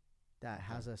that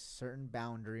has a certain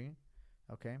boundary,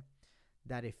 okay,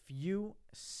 that if you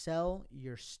sell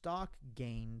your stock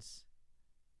gains,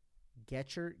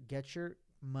 get your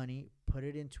money, put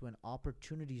it into an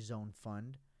opportunity zone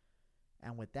fund,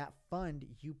 and with that fund,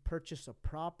 you purchase a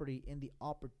property in the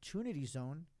opportunity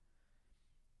zone,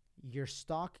 your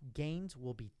stock gains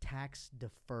will be tax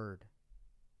deferred.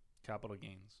 Capital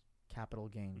gains.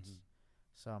 Mm-hmm.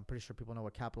 So I'm pretty sure people know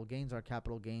what capital gains are.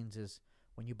 Capital gains is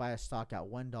when you buy a stock at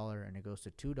 $1 and it goes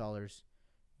to $2,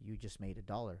 you just made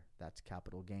 $1. That's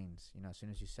capital gains. You know, as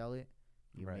soon as you sell it,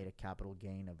 you made a capital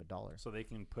gain of $1. So they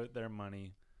can put their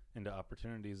money into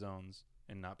opportunity zones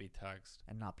and not be taxed.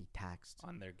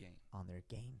 On their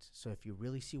gains. So if you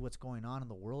really see what's going on in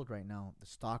the world right now, the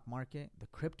stock market, the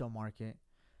crypto market,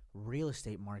 real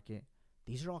estate market,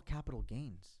 these are all capital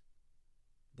gains.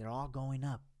 They're all going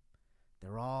up.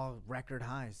 They're all record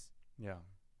highs. Yeah.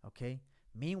 Okay?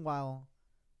 Meanwhile,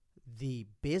 the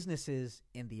businesses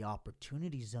in the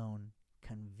opportunity zone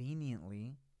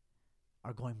conveniently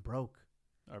are going broke.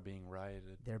 Are being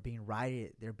rioted. They're being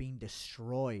rioted. They're being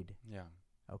destroyed. Yeah.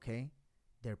 Okay?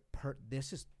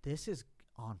 This is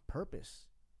on purpose.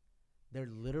 They're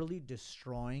literally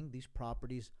destroying these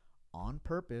properties on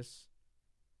purpose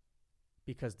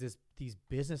because these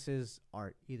businesses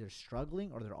are either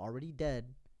struggling or they're already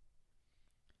dead.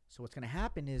 So what's going to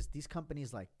happen is these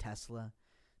companies like Tesla,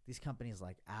 these companies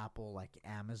like Apple, like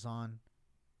Amazon,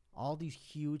 all these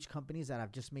huge companies that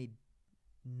have just made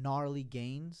gnarly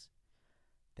gains,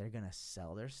 they're going to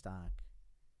sell their stock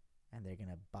and they're going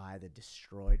to buy the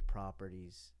destroyed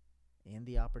properties in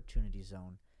the opportunity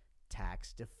zone,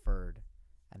 tax deferred,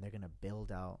 and they're going to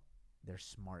build out their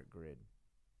smart grid,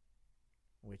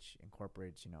 which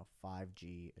incorporates,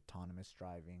 5G, autonomous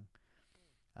driving,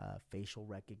 facial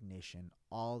recognition,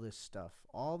 all this stuff,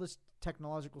 all this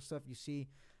technological stuff you see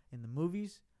in the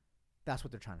movies. That's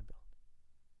what they're trying to build,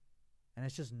 and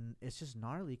it's just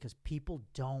gnarly because people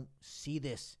don't see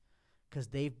this because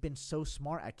they've been so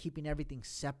smart at keeping everything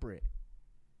separate.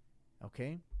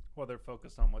 Okay. Well, they're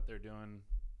focused on what they're doing,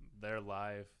 their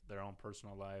life, their own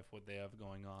personal life, what they have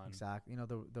going on. Exactly.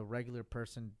 The regular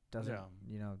person doesn't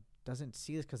doesn't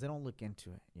see this because they don't look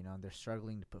into it. They're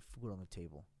struggling to put food on the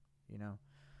table.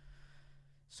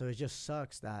 So it just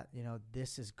sucks that,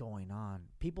 this is going on.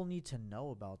 People need to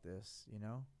know about this,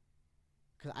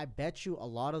 because I bet you a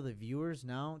lot of the viewers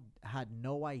now had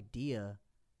no idea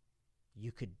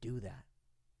you could do that.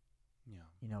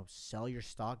 Yeah. Sell your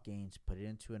stock gains, put it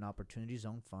into an opportunity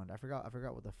zone fund. I forgot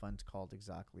what the fund's called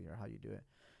exactly or how you do it.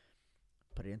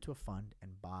 Put it into a fund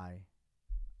and buy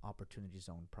opportunity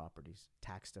zone properties,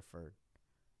 tax deferred.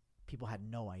 People had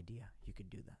no idea you could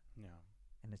do that. Yeah.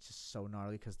 And it's just so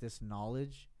gnarly because this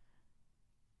knowledge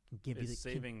can give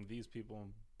these people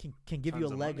can give you a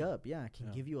leg up. Yeah, it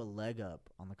can give you a leg up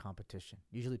on the competition.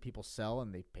 Usually people sell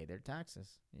and they pay their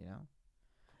taxes,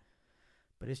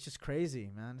 But it's just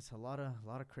crazy, man. It's a lot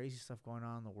of crazy stuff going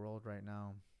on in the world right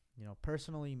now.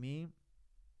 Personally, me,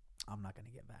 I'm not going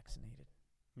to get vaccinated.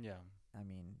 Yeah. I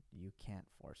mean, you can't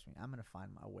force me. I'm going to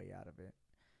find my way out of it.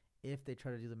 If they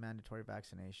try to do the mandatory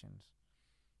vaccinations,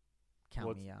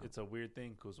 count me out. It's a weird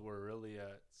thing because we're really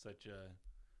at such a,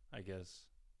 I guess,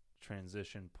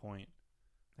 transition point.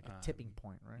 Like a tipping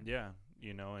point, right? Yeah.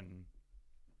 And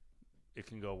it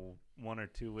can go one or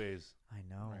two ways. I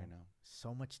know. Right now.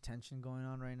 So much tension going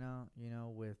on right now,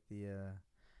 with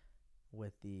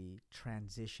the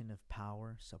transition of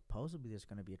power. Supposedly there's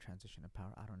going to be a transition of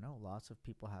power. I don't know. Lots of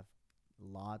people have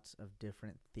lots of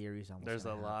different theories on what's There's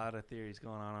a lot of theories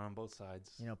going on both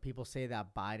sides. People say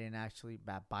that Biden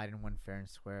won fair and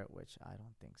square, which I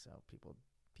don't think so.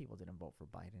 People didn't vote for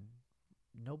Biden.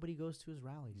 Nobody goes to his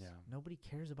rallies. Yeah. Nobody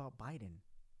cares about Biden.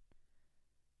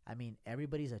 I mean,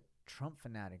 everybody's a Trump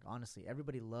fanatic. Honestly,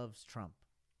 everybody loves Trump.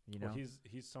 Well,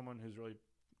 he's someone who's really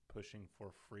pushing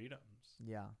for freedoms.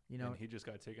 Yeah, and he just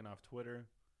got taken off Twitter.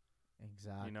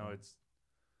 Exactly. It's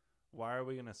why are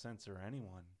we going to censor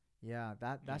anyone? Yeah,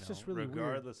 that's just really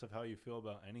regardless weird. of how you feel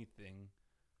about anything.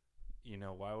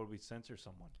 Why would we censor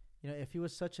someone? If he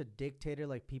was such a dictator,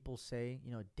 like people say,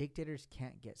 dictators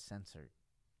can't get censored.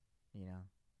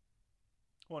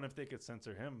 Well, and if they could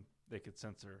censor him, they could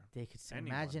censor.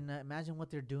 Imagine what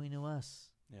they're doing to us.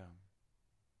 Yeah.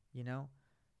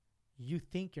 You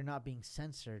think you're not being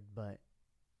censored, but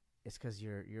it's because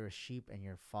you're a sheep and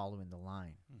you're following the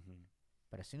line. Mm-hmm.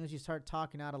 But as soon as you start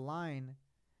talking out of line,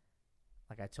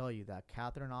 like I tell you, that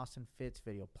Catherine Austin Fitts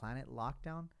video, Planet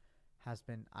Lockdown,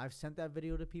 I've sent that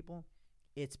video to people.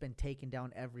 It's been taken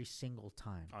down every single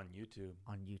time. On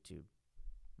YouTube.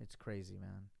 It's crazy,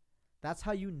 man. That's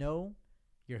how you know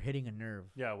you're hitting a nerve.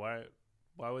 Yeah, why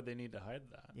would they need to hide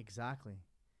that? Exactly.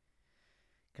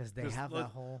 Because they have that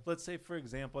whole... Let's say, for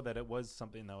example, that it was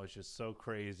something that was just so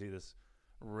crazy, this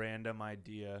random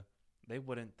idea. They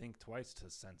wouldn't think twice to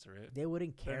censor it. They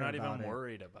wouldn't care about it. They're not even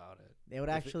worried about it. They would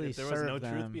actually serve them. If there was no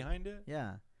truth behind it?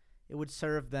 Yeah. It would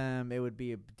serve them. It would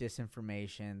be a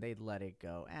disinformation. They'd let it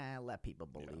go. Let people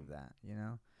believe that,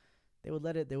 They would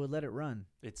let it run.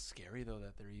 It's scary, though,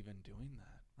 that they're even doing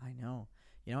that. I know.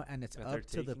 And it's that up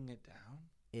to taking it down?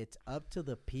 It's up to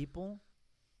the people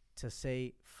to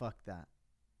say, fuck that.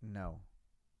 No.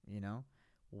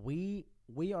 We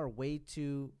are way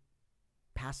too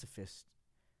pacifist.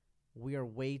 We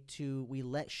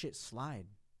let shit slide.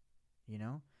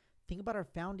 Think about our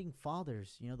founding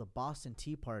fathers, the Boston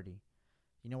Tea Party.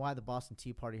 You know why the Boston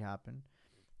Tea Party happened?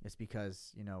 It's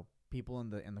because, people in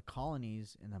the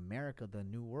colonies in America, the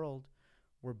New World,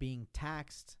 were being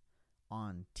taxed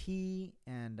on tea,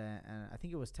 and I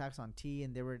think it was taxed on tea,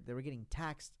 and they were getting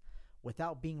taxed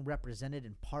without being represented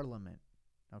in Parliament.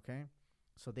 Okay,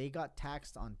 so they got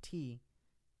taxed on tea,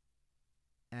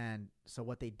 and so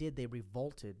what they did, they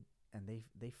revolted and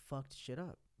they fucked shit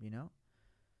up.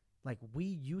 Like, we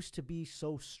used to be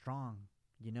so strong.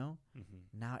 Mm-hmm.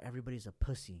 Now everybody's a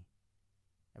pussy.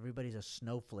 Everybody's a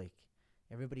snowflake.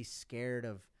 Everybody's scared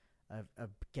of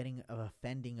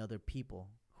offending other people.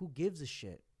 Who gives a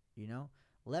shit?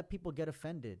 Let people get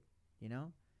offended,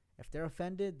 If they're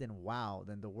offended, then wow,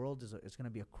 then the world is going to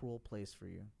be a cruel place for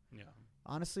you. Yeah.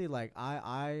 Honestly, like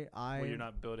well, you're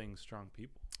not building strong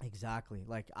people. Exactly.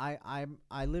 Like I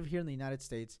live here in the United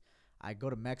States. I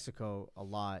go to Mexico a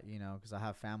lot, you know, because I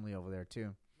have family over there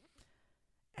too.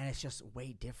 And it's just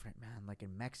way different, man. Like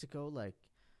in Mexico,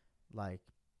 like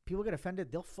people get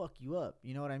offended, they'll fuck you up.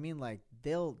 You know what I mean? Like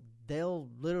they'll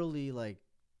literally like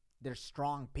they're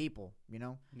strong people, you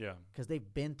know? Yeah. Because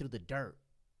they've been through the dirt.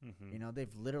 Mm-hmm. You know,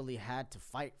 they've literally had to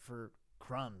fight for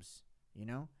crumbs, you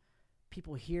know?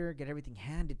 People here get everything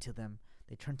handed to them.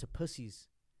 They turn to pussies.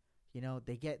 You know,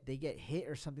 they get hit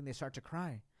or something, they start to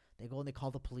cry. They go and they call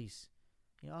the police.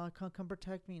 You know, oh, come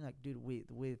protect me. Like, dude, we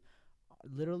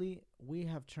literally we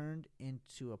have turned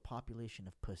into a population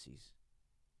of pussies.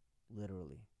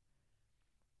 Literally.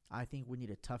 I think we need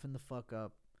to toughen the fuck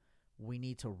up. We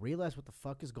need to realize what the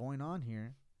fuck is going on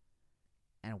here.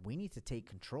 And we need to take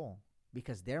control.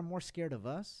 Because they're more scared of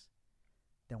us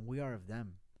than we are of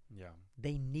them. Yeah.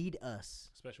 They need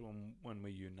us. Especially when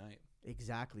we unite.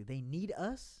 Exactly. They need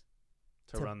us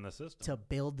to run the system. To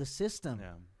build the system.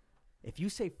 Yeah. If you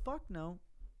say fuck no,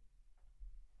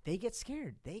 they get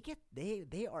scared.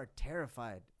 They are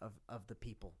terrified of the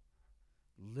people.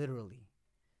 Literally.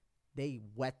 They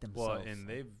wet themselves. Well, and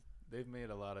they've made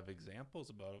a lot of examples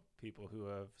about people who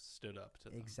have stood up to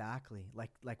them. Exactly.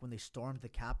 Like when they stormed the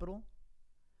Capitol,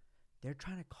 they're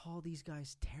trying to call these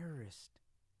guys terrorists.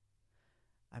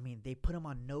 I mean, they put them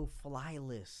on no-fly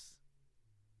lists.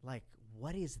 Like,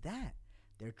 what is that?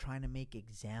 They're trying to make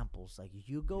examples. Like,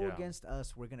 you go against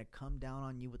us, we're going to come down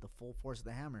on you with the full force of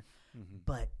the hammer. Mm-hmm.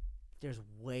 But there's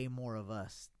way more of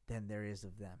us than there is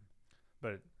of them.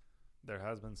 But there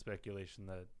has been speculation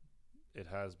that it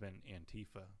has been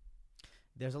Antifa.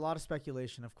 There's a lot of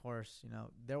speculation, of course. You know,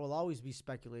 there will always be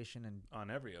speculation and on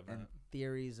every event and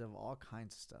theories of all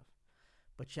kinds of stuff.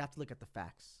 But you have to look at the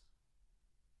facts.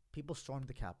 People stormed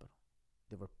the Capitol.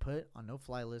 They were put on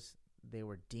no-fly lists. They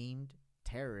were deemed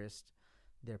terrorists.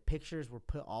 Their pictures were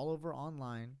put all over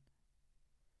online.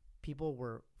 People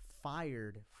were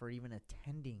fired for even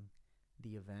attending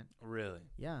the event. Really?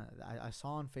 Yeah, I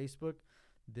saw on Facebook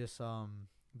this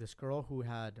girl who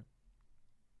had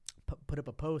put up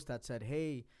a post that said,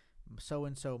 "Hey, so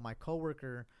and so, my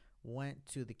coworker went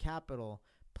to the Capitol.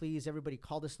 Please, everybody,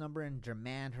 call this number and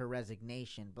demand her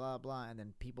resignation." Blah blah, and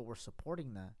then people were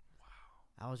supporting that. Wow!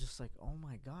 I was just like, "Oh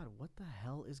my God, what the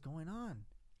hell is going on?"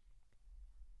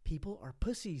 People are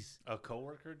pussies. A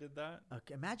coworker did that?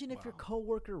 Imagine if your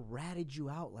coworker ratted you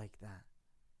out like that.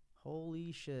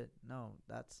 Holy shit. No,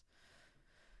 that's...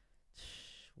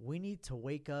 We need to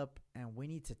wake up and we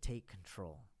need to take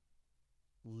control.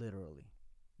 Literally.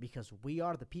 Because we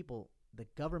are the people. The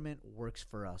government works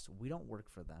for us. We don't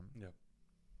work for them. Yep.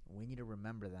 We need to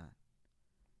remember that.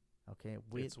 Okay?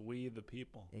 It's we the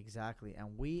people. Exactly.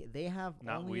 And they have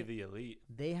not only... Not we the elite.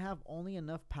 They have only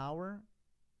enough power...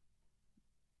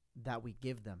 that we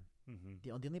give them. Mm-hmm.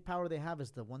 The only power they have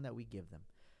is the one that we give them.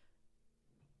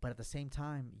 But at the same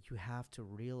time, you have to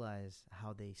realize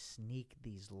how they sneak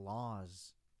these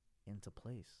laws into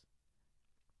place.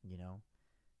 You know,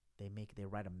 they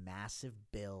write a massive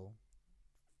bill,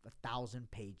 1,000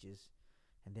 pages,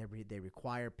 and they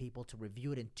require people to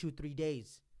review it in 2-3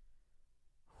 days.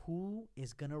 Who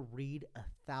is gonna read a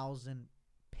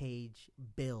 1,000-page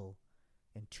bill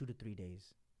in 2 to 3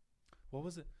 days? What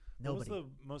was it? Nobody. What was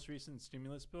the most recent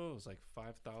stimulus bill? It was like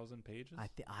 5,000 pages?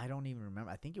 I don't even remember.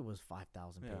 I think it was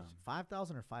 5,000 pages.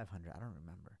 5,000 or 500. I don't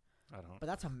remember. I don't. But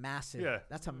that's a massive. Yeah.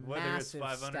 That's a whether massive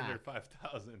it's 500 stack. or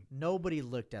 5,000. Nobody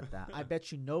looked at that. I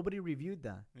bet you nobody reviewed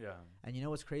that. Yeah. And you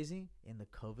know what's crazy? In the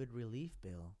COVID relief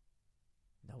bill,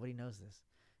 nobody knows this.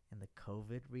 In the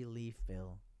COVID relief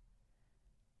bill,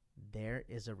 there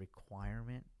is a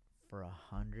requirement for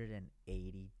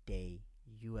 180-day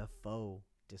UFO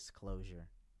disclosure.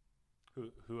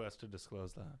 Who has to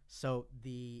disclose that? So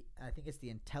I think it's the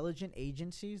intelligence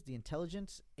agencies,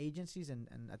 and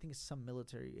I think it's some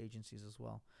military agencies as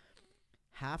well,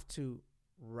 have to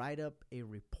write up a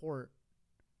report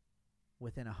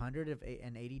within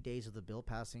 180 days of the bill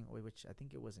passing, which I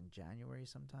think it was in January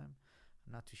sometime.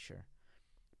 I'm not too sure.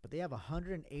 But they have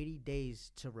 180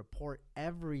 days to report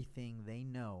everything they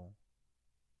know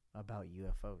about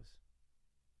UFOs.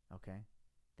 Okay?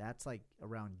 That's like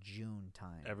around June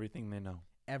time. Everything they know.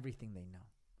 Everything they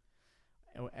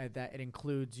know. That it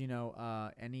includes,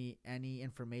 any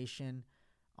information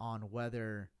on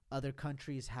whether other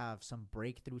countries have some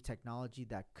breakthrough technology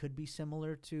that could be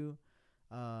similar to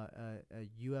a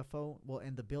UFO. Well,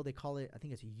 in the bill they call it, I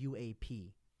think it's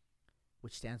UAP,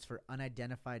 which stands for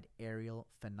Unidentified Aerial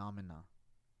Phenomena.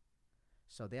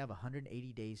 So they have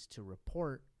 180 days to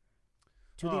report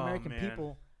to the American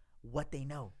people what they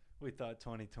know. We thought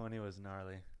 2020 was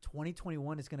gnarly.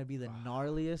 2021 is going to be the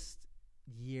gnarliest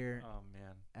year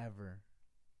ever.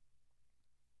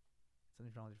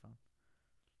 Something's wrong with your phone.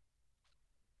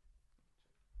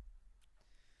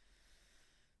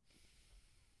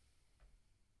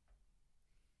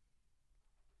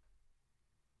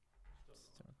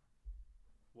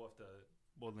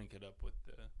 We'll link it up with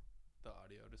the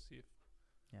audio to see if.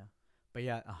 Yeah, but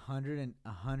yeah,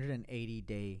 180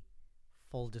 day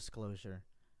full disclosure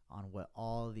on what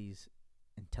all these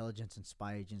intelligence and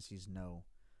spy agencies know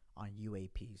on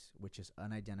UAPs, which is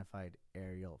unidentified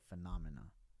aerial phenomena.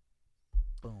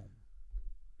 Boom.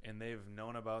 And they've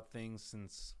known about things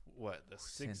since what, the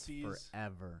 60s? Since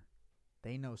forever.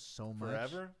 They know so much.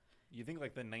 Forever? You think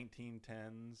like the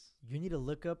 1910s? You need to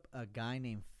look up a guy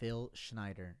named Phil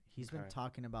Schneider. He's been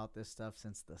talking about this stuff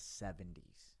since the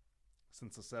 70s.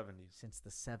 Since the 70s? Since the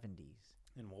 70s.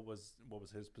 And what was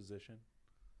his position?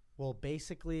 Well,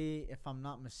 basically, if I'm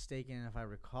not mistaken, if I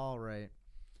recall right,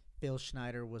 Phil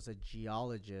Schneider was a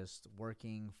geologist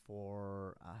working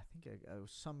for, I think,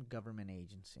 some government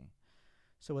agency.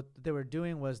 So what they were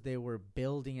doing was they were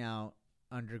building out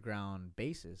underground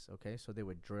bases. Okay, so they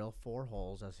would drill 4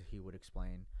 holes, as he would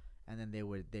explain, and then they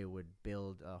would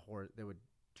build they would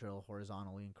drill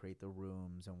horizontally and create the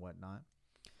rooms and whatnot.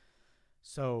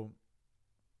 So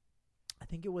I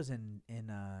think it was in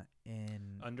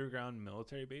underground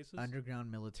military bases. Underground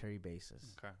military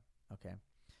bases. Okay.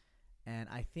 And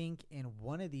I think in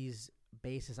one of these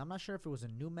bases, I'm not sure if it was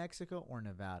in New Mexico or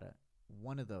Nevada,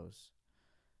 one of those,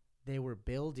 they were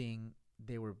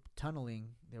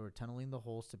tunneling the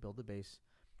holes to build the base,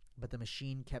 but the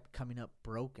machine kept coming up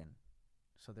broken.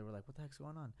 So they were like, what the heck's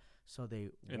going on? So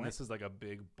this is like a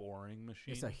big boring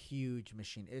machine? It's a huge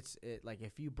machine. It's like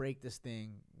if you break this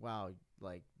thing, wow,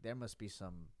 like there must be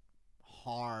some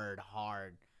hard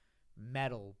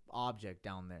metal object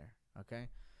down there, okay?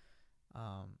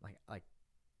 Like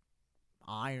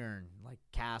iron, like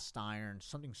cast iron,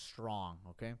 something strong,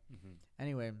 okay? Mm-hmm.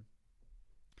 Anyway,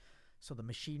 so the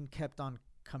machine kept on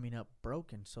coming up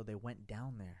broken, so they went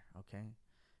down there, okay?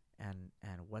 And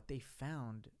what they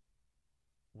found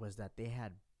was that they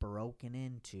had broken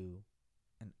into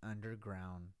an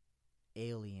underground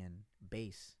alien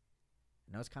base.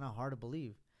 I know it's kind of hard to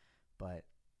believe, but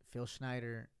Phil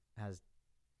Schneider has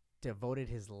devoted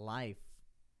his life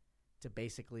to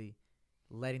basically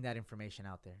letting that information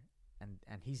out there.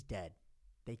 And he's dead.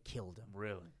 They killed him.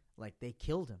 Really? Like, they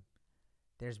killed him.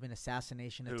 There's been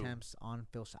assassination attempts on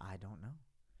Phil. I don't know.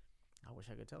 I wish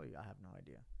I could tell you. I have no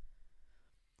idea.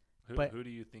 Who do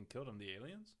you think killed him? The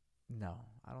aliens? No,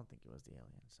 I don't think it was the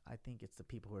aliens. I think it's the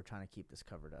people who are trying to keep this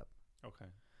covered up. Okay.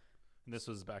 And this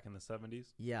was back in the 70s?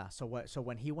 Yeah. So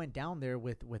when he went down there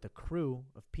with a crew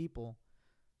of people,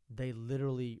 they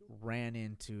literally ran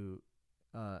into,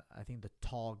 I think the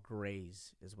tall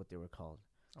grays is what they were called.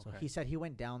 So he said he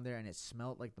went down there and it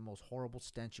smelled like the most horrible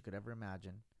stench you could ever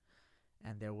imagine.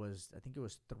 And there was, I think it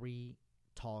was 3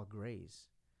 tall grays.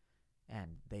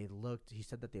 And he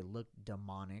said that they looked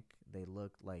demonic. They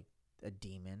looked like a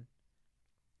demon.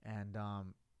 And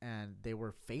they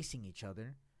were facing each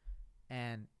other.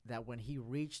 And that when he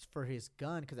reached for his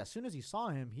gun, because as soon as he saw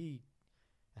them,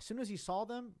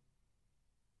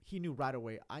 he knew right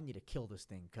away, I need to kill this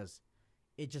thing because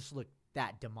it just looked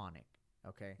that demonic.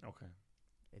 Okay.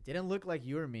 It didn't look like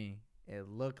you or me. It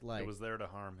looked like it was there to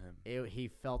harm him. He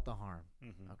felt the harm.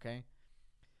 Mm-hmm. Okay.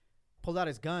 Pulled out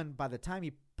his gun. By the time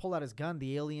he pulled out his gun,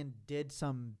 the alien did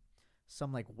some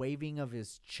like waving of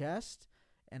his chest,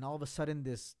 and all of a sudden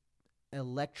this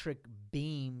electric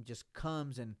beam just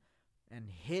comes and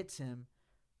hits him,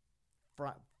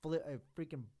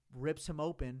 freaking rips him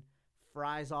open,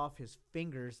 fries off his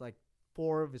fingers, like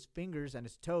 4 of his fingers and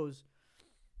his toes,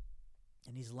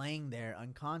 and he's laying there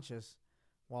unconscious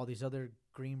while these other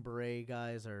Green Beret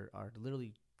guys are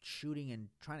literally shooting and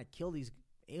trying to kill these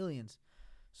aliens.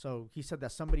 So he said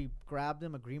that somebody grabbed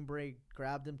him, a Green Beret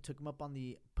grabbed him, took him up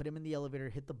put him in the elevator,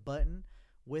 hit the button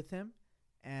with him,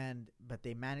 but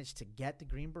they managed to get the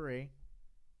Green Beret,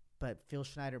 but Phil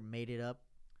Schneider made it up.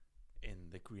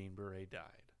 And the Green Beret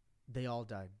died. They all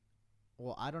died.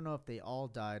 Well, I don't know if they all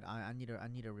died. I need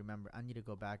to remember. I need to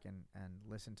go back and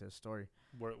listen to the story.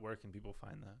 Where can people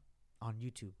find that? On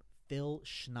YouTube. Phil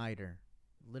Schneider.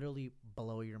 Literally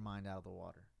blow your mind out of the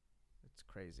water. It's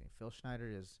crazy. Phil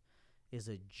Schneider is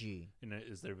a G. And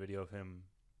is there a video of him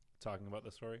talking about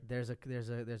the story? There's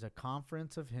a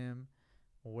conference of him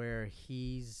where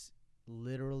he's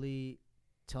literally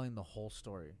telling the whole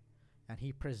story, and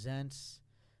he presents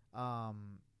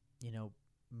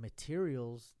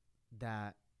materials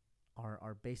that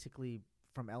are basically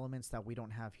from elements that we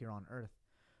don't have here on Earth,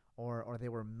 or they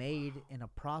were made in a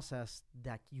process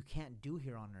that you can't do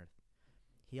here on Earth.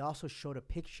 He also showed a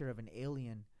picture of an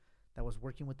alien that was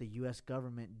working with the U.S.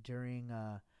 government during,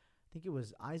 I think it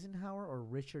was Eisenhower or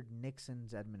Richard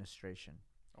Nixon's administration.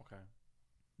 Okay.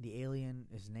 The alien,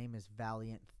 his name is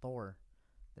Valiant Thor.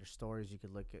 There's stories you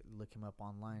could look him up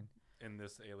online. And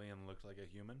this alien looked like a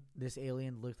human? This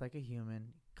alien looked like a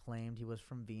human, claimed he was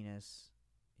from Venus.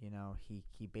 You know,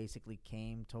 he basically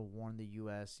came to warn the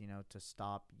U.S., you know, to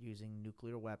stop using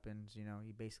nuclear weapons. You know,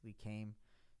 he basically came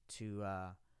to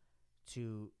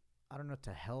I don't know,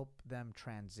 to help them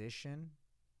transition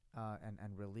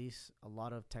and release a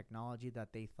lot of technology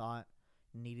that they thought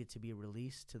needed to be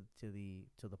released to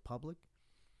the public.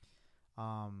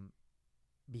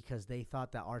 Because they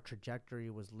thought that our trajectory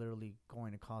was literally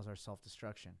going to cause our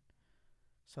self-destruction.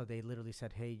 So they literally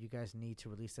said, hey, you guys need to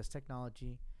release this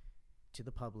technology to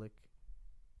the public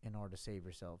in order to save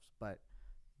yourselves. But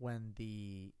when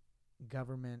the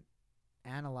government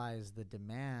analyzed the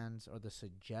demands or the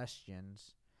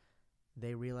suggestions,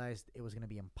 they realized it was going to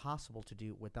be impossible to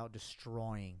do without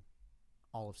destroying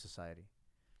all of society.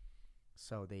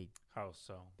 So they... How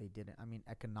so? They didn't. I mean,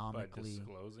 economically... By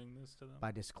disclosing this to them?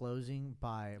 By disclosing,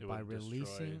 by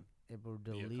releasing... It would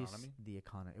release the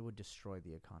economy? It would destroy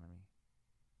the economy.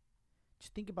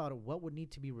 Just think about it. What would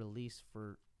need to be released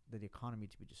for the economy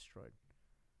to be destroyed?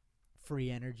 Free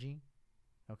energy,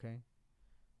 okay?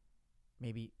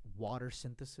 Maybe water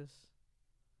synthesis,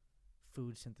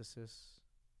 food synthesis.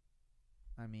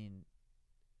 I mean,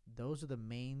 those are the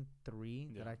main three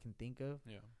that I can think of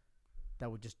that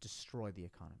would just destroy the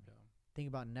economy. Yeah. Think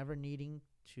about never needing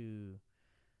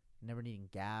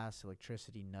gas,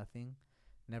 electricity, nothing,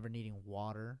 never needing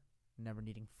water, never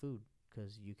needing food,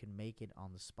 because you can make it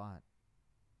on the spot.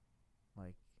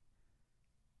 Like,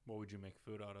 what would you make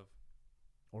food out of?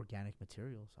 Organic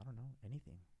materials. I don't know.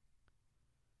 Anything.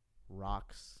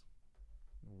 Rocks,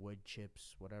 wood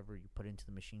chips, whatever. You put it into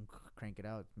the machine, crank it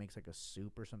out. It makes like a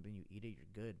soup or something. You eat it, you're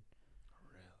good.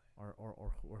 Really?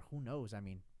 Or who knows? I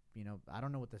mean, you know, I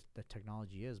don't know what the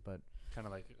technology is, but... Kind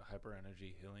of like hyper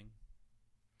energy healing?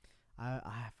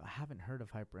 I haven't heard of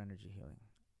hyper energy healing.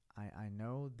 I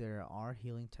know there are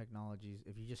healing technologies.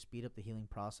 If you just speed up the healing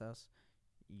process,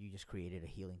 you just created a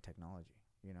healing technology,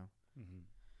 you know? Mm-hmm.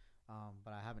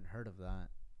 But I haven't heard of that.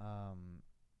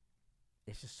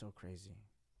 It's just so crazy.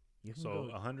 So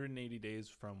 180 days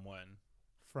from when?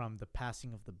 From the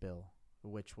passing of the bill,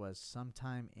 which was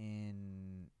sometime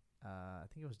in, I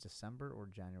think it was December or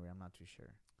January. I'm not too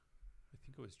sure. I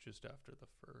think it was just after the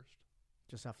first.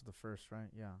 Just after the first, right?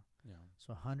 Yeah. Yeah.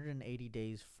 So 180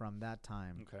 days from that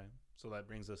time. Okay. So that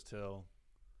brings us till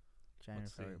January,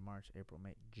 February, March, April,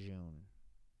 May, June.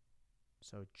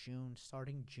 So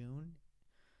starting June,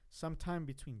 sometime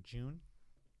between June,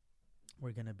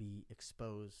 we're going to be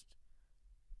exposed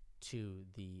to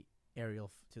the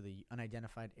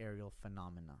unidentified aerial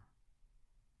phenomena.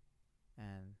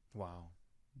 And wow.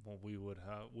 Well, we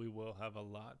will have a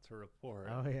lot to report.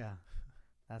 Oh yeah.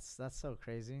 That's so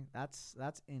crazy. That's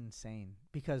insane,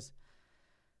 because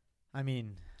I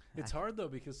mean, it's hard though,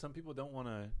 because some people don't want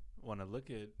to look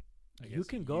at. You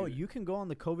can go on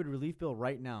the COVID relief bill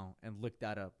right now and look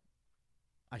that up.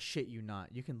 I shit you not.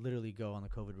 You can literally go on the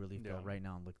COVID relief bill right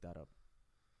now and look that up.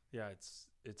 Yeah, it's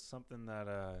something that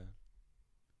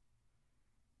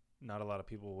not a lot of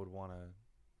people would want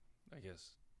to, I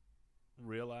guess,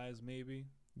 realize maybe.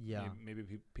 Yeah. Maybe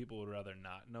people would rather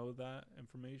not know that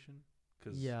information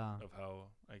because of how,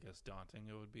 I guess, daunting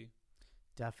it would be.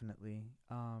 Definitely.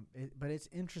 But it's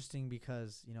interesting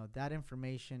because, you know, that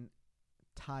information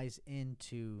ties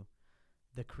into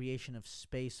the creation of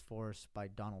Space Force by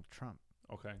Donald Trump.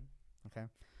 Okay.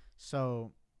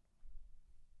 So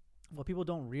what people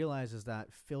don't realize is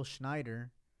that Phil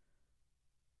Schneider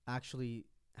actually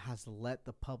has let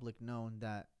the public know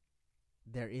that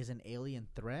there is an alien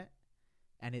threat,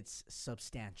 and it's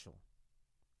substantial.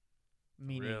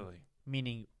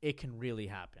 Meaning it can really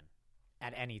happen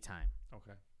at any time.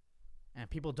 Okay. And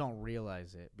people don't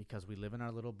realize it because we live in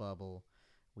our little bubble.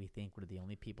 We think we're the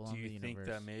only people on the universe. Do you think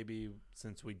that maybe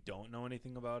since we don't know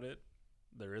anything about it,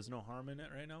 there is no harm in it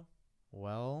right now?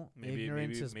 Well,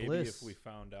 ignorance is bliss. Maybe if we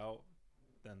found out,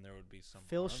 then there would be some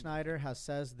Phil Schneider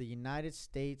says the United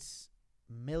States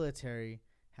military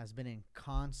has been in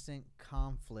constant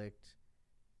conflict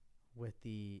with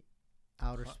the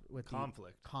conflict.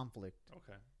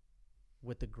 Okay.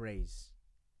 With the Greys.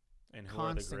 And who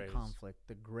constant are the Greys? Conflict.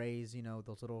 The Greys, you know,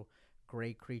 those little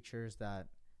gray creatures that,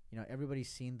 you know, everybody's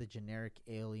seen the generic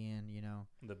alien, you know.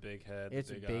 The big head. It's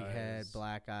the big big eyes, head,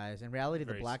 black eyes. In reality,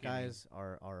 the black skinny. eyes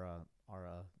are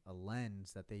a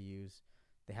lens that they use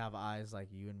They have eyes like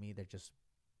you and me. They're just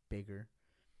bigger,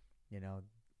 you know.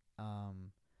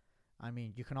 I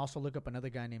mean, you can also look up another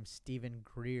guy named Stephen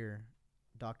Greer,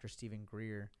 Dr. Stephen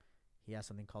Greer. He has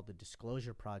something called the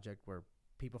Disclosure Project, where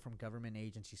people from government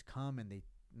agencies come and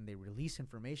they release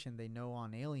information they know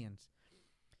on aliens.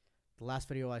 The last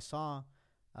video I saw,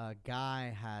 a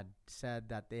guy had said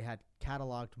that they had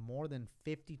cataloged more than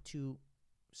 52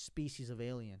 species of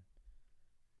alien.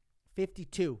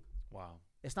 52. Wow.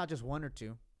 It's not just one or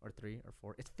two or three or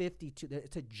four. It's 52.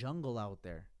 It's a jungle out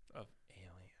there of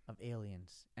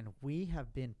aliens. And we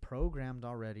have been programmed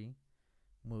already.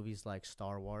 Movies like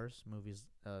Star Wars,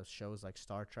 shows like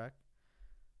Star Trek.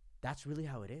 That's really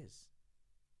how it is.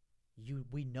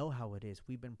 We know how it is.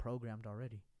 We've been programmed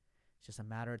already. It's just a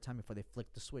matter of time before they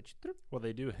flick the switch. Well,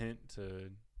 they do hint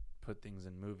to put things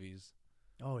in movies.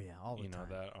 Oh yeah, all the time.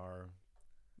 That are,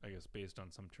 I guess, based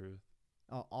on some truth.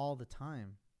 Oh, all the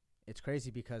time. It's crazy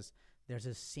because there's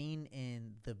a scene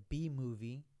in the Bee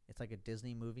Movie. It's like a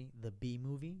Disney movie, the Bee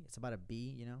Movie. It's about a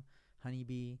bee,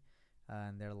 honeybee,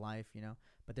 and their life,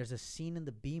 But there's a scene in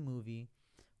the Bee Movie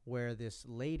where this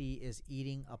lady is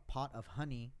eating a pot of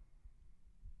honey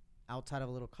outside of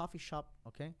a little coffee shop,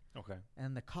 okay? Okay.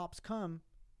 And the cops come.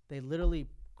 They literally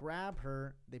grab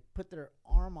her. They put their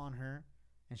arm on her,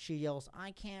 and she yells,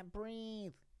 "I can't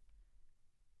breathe."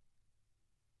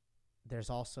 There's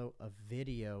also a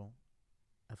video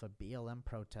of a BLM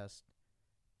protest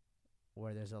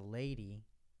where there's a lady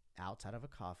outside of a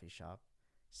coffee shop.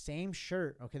 Same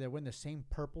shirt. Okay, they're wearing the same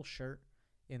purple shirt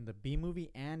in the B movie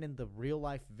and in the real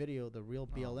life video, the real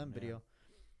BLM video.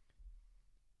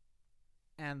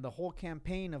 And the whole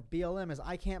campaign of BLM is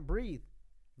 "I can't breathe."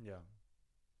 Yeah.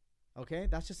 Okay,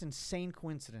 that's just insane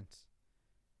coincidence.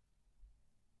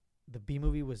 The B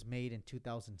movie was made in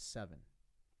 2007.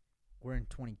 We're in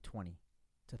 2020.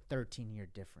 It's a 13-year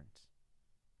difference.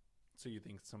 So you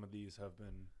think some of these have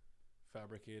been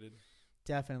fabricated?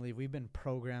 Definitely. We've been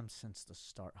programmed since the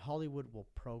start. Hollywood will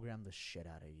program the shit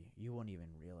out of you. You won't even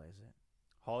realize it.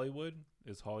 Hollywood?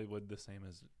 Is Hollywood the same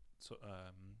as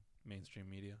mainstream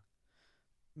media?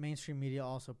 Mainstream media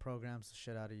also programs the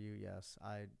shit out of you. Yes,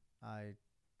 I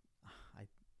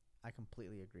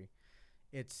completely agree.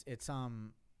 It's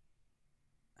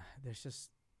there's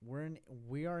just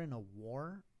we are in a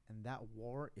war, and that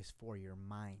war is for your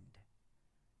mind.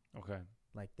 Okay.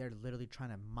 Like they're literally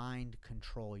trying to mind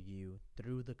control you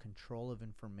through the control of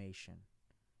information.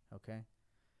 Okay?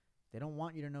 They don't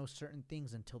want you to know certain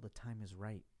things until the time is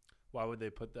right. Why would they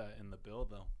put that in the bill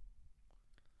though?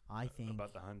 I think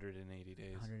about the 180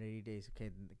 days. 180 days.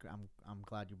 Okay, I'm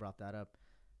glad you brought that up.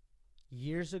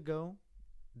 Years ago,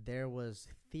 there was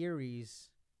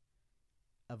theories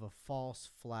of a false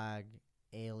flag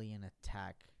alien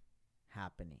attack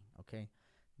happening, okay?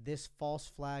 This false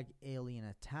flag alien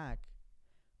attack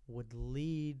would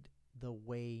lead the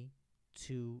way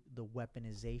to the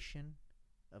weaponization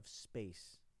of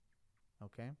space,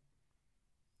 okay?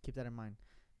 Keep that in mind.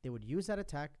 They would use that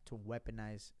attack to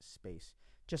weaponize space,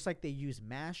 just like they use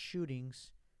mass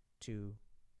shootings to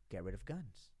get rid of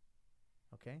guns,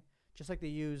 okay? Just like they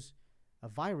use a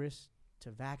virus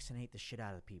to vaccinate the shit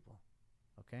out of people,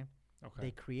 okay? Okay.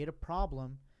 They create a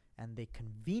problem, and they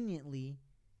conveniently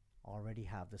already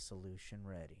have the solution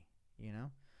ready,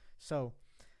 So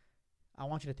I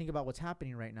want you to think about what's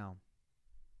happening right now.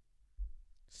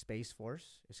 Space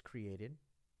Force is created.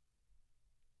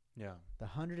 Yeah. The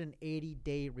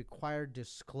 180-day required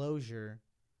disclosure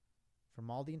from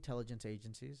all the intelligence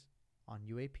agencies on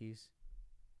UAPs.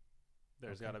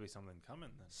 There's got to be something coming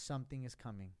then. Something is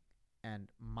coming. And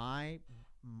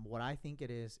what I think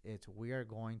it is, it's we are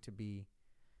going to be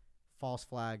false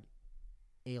flag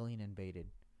alien invaded.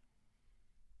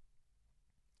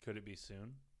 Could it be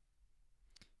soon?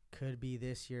 Could be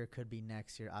this year, could be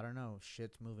next year. I don't know.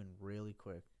 Shit's moving really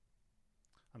quick.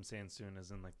 I'm saying soon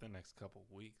as in like the next couple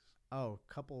weeks. Oh,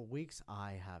 couple of weeks?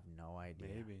 I have no idea.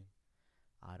 Maybe.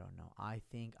 I don't know. I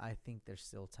think there's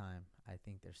still time.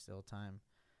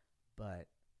 But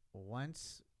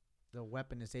once the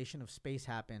weaponization of space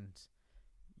happens,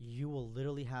 you will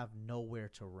literally have nowhere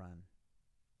to run.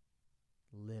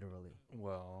 Literally.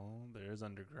 Well, there's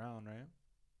underground, right?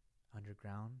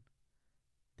 Underground?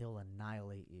 They'll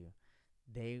annihilate you.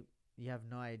 You have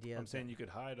no idea. I'm saying you could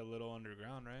hide a little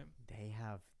underground, right? They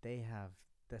have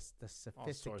this. The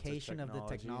sophistication of the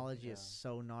technology is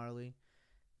so gnarly.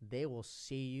 They will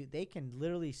see you. They can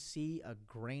literally see a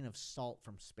grain of salt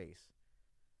from space.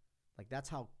 Like, that's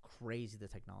how crazy the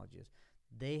technology is.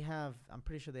 I'm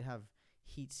pretty sure they have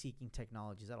heat-seeking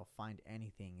technologies that'll find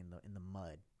anything in the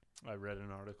mud. I read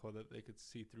an article that they could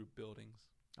see through buildings.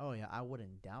 Oh yeah, I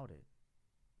wouldn't doubt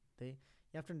it.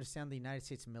 You have to understand the United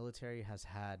States military has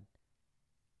had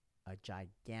a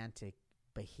gigantic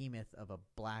behemoth of a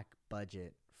black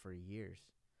budget for years.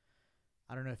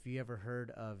 I don't know if you ever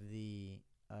heard of the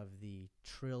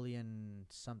trillion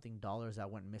something dollars that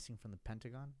went missing from the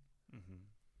Pentagon. Mm-hmm.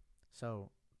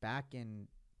 So back in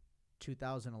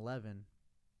 2011,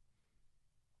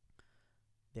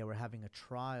 they were having a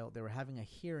trial. They were having a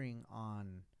hearing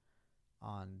on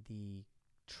the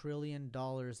 $1 trillion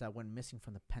that went missing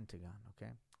from the Pentagon.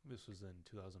 Okay. This was in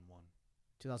 2001.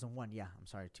 2001. Yeah, I'm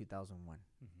sorry, 2001.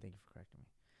 Mm-hmm. Thank you for correcting me.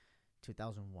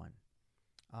 2001.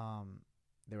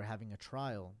 They were having a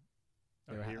trial.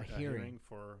 They were a hearing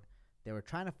for. They were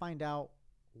trying to find out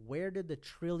where did the $1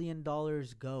 trillion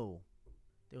go.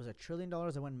 There was $1 trillion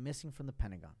that went missing from the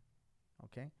Pentagon.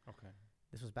 Okay. Okay.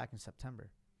 This was back in September.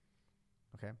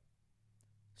 Okay.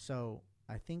 So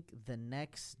I think the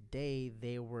next day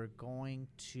they were going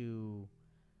to.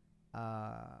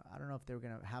 I don't know if they were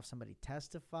gonna have somebody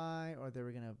testify, or they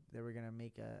were gonna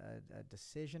make a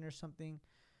decision or something,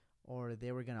 or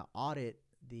they were gonna audit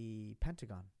the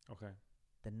Pentagon. Okay.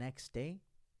 The next day,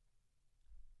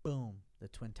 boom, the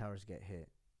Twin Towers get hit.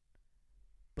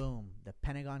 Boom, the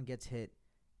Pentagon gets hit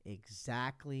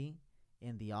exactly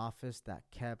in the office that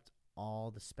kept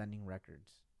all the spending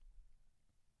records.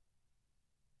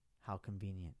 How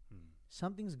convenient.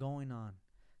 Something's going on.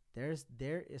 There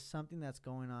is something that's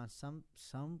going on.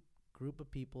 Some group of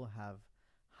people have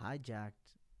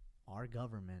hijacked our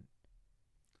government,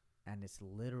 and it's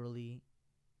literally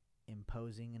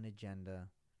imposing an agenda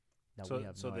that we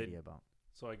have no idea about.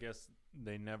 So I guess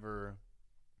they never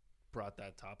brought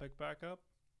that topic back up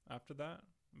after that,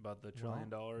 about the $1 trillion.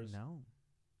 No.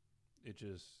 It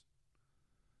just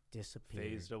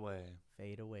disappeared.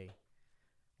 Fade away.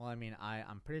 Well, I mean,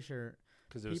 I'm pretty sure.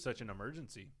 Because it was such an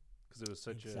emergency. Because it was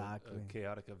such a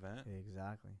chaotic event.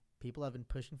 Exactly. People have been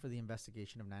pushing for the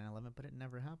investigation of 9/11, but it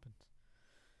never happened.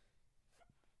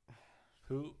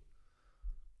 Who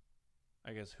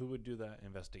would do that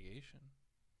investigation?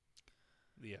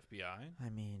 The FBI? I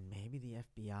mean, maybe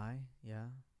the FBI, yeah.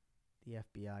 The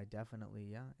FBI, definitely,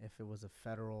 yeah. If it was a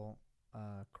federal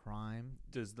crime.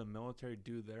 Does the military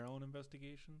do their own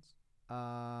investigations?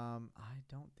 I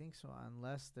don't think so,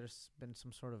 unless there's been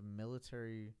some sort of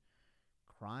military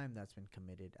crime that's been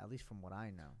committed, at least from what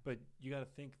I know. But you got to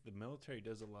think the military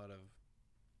does a lot of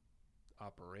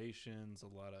operations, a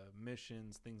lot of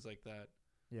missions, things like that.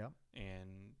 Yeah.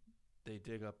 And they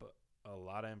dig up a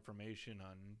lot of information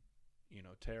on,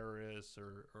 terrorists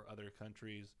or other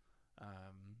countries.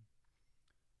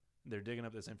 They're digging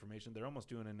up this information. They're almost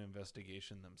doing an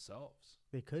investigation themselves.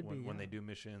 They could when they do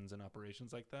missions and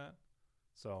operations like that.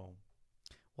 So,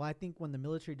 well, I think when the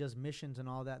military does missions and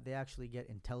all that, they actually get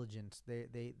intelligence. They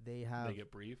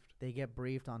get briefed. They get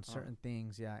briefed on certain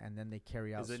things, yeah, and then they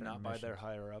carry out. Is it not missions by their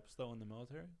higher ups though in the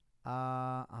military?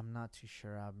 I'm not too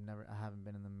sure. I haven't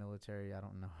been in the military. I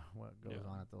don't know what goes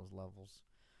on at those levels,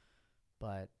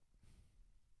 but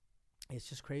it's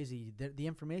just crazy. The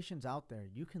information's out there.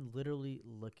 You can literally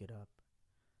look it up,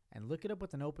 and look it up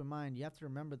with an open mind. You have to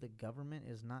remember the government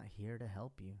is not here to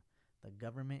help you. The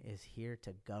government is here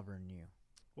to govern you.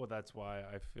 Well, that's why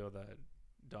I feel that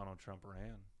Donald Trump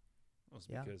ran, was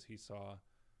because he saw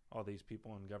all these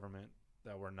people in government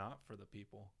that were not for the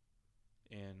people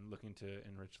and looking to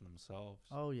enrich themselves.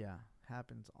 Oh, yeah.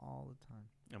 Happens all the time.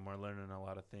 And we're learning a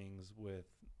lot of things with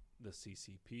the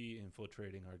CCP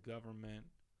infiltrating our government,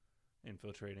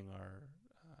 infiltrating our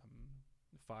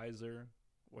Pfizer,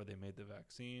 where they made the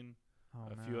vaccine,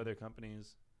 a few other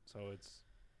companies. So it's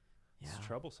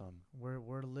troublesome.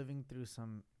 We're living through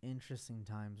some interesting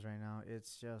times right now.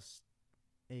 It's just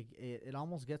it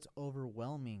almost gets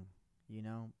overwhelming,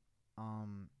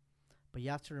 but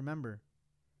you have to remember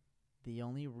the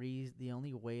only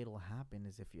way it'll happen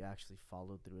is if you actually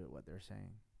follow through it what they're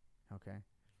saying. Okay?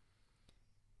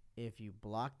 If you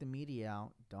block the media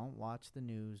out, don't watch the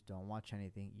news, don't watch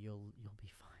anything, you'll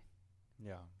be fine.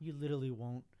 Yeah. You literally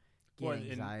won't get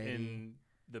anxiety. And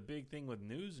the big thing with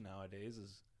news nowadays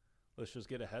is let's just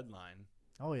get a headline.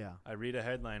 Oh, yeah. I read a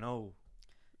headline,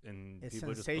 and it's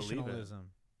people just believe it. Sensationalism.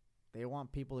 They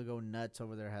want people to go nuts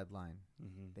over their headline.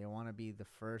 Mm-hmm. They want to be the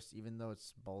first, even though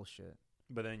it's bullshit.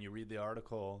 But then you read the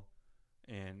article,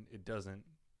 and it doesn't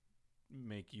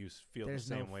make you feel the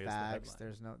same way as the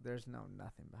headline. There's no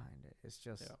nothing behind it. It's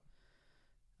just,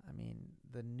 I mean,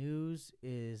 the news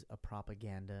is a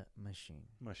propaganda machine.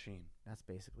 That's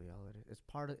basically all it is. It's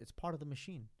part of the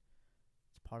machine.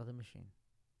 It's part of the machine.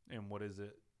 And what is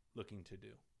it looking to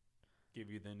do? Give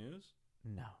you the news?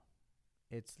 No.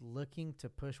 It's looking to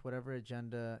push whatever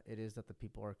agenda it is that the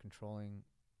people are controlling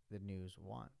the news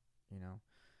want,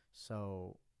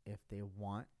 So if they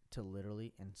want to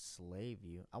literally enslave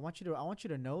you. I want you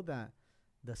to know that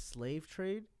the slave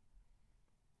trade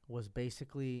was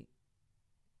basically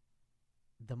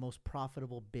the most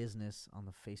profitable business on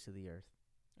the face of the earth.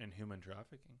 And human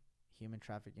trafficking. Human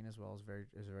trafficking as well is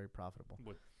very profitable.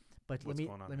 But let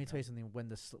me tell you something.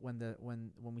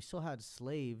 When we still had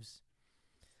slaves,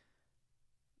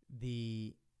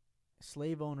 the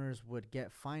slave owners would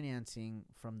get financing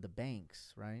from the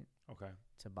banks, right? Okay.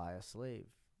 To buy a slave.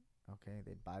 Okay,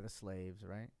 they'd buy the slaves,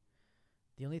 right?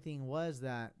 The only thing was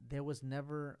that there was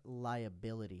never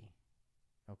liability.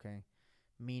 Okay,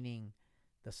 meaning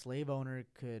the slave owner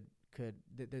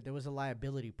there was a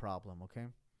liability problem. Okay,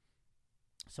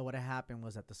 so what had happened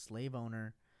was that the slave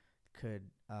owner could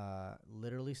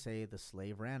literally say the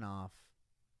slave ran off.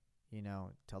 You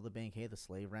know, tell the bank, hey, the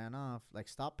slave ran off. Like,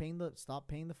 stop paying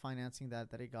the financing that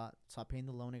he got. Stop paying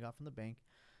the loan he got from the bank.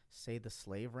 Say the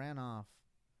slave ran off,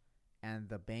 and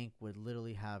the bank would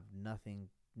literally have nothing,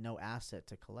 no asset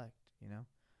to collect. You know,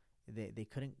 they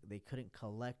couldn't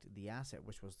collect the asset,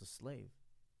 which was the slave.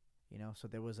 You know, so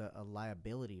there was a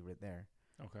liability right there.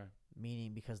 Okay.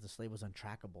 Meaning because the slave was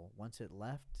untrackable. Once it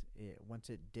left, once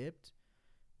it dipped,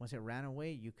 once it ran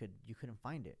away, you couldn't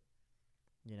find it.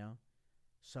 You know.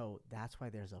 So that's why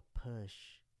there's a push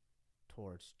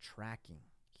towards tracking,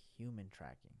 human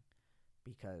tracking,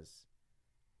 because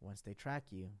once they track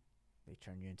you, they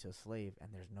turn you into a slave,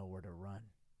 and there's nowhere to run.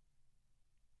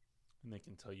 And they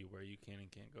can tell you where you can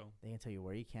and can't go. They can tell you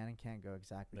where you can and can't go,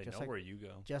 exactly. They know where you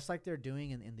go. Just like they're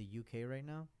doing in the UK right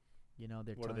now. You know,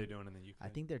 what are they doing in the UK? I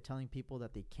think they're telling people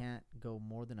that they can't go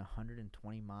more than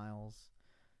 120 miles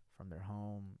from their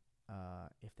home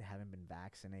if they haven't been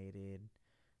vaccinated.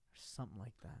 Or something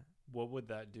like that. What would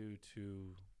that do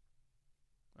to,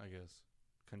 I guess,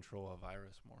 control a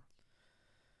virus more?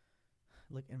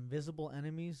 Look, invisible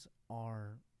enemies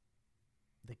are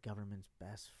the government's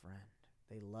best friend.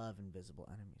 They love invisible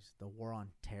enemies. The war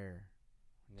on terror.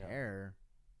 Yeah. Terror,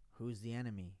 who's the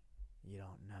enemy? You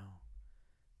don't know.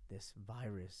 This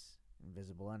virus,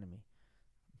 invisible enemy.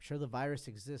 I'm sure the virus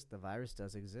exists. The virus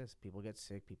does exist. People get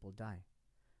sick. People die.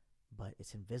 But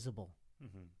it's invisible.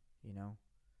 Mm-hmm. You know?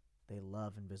 They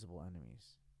love invisible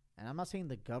enemies. And I'm not saying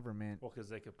the government. Well, because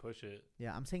they could push it.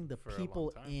 Yeah, I'm saying the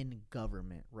people in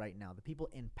government right now. The people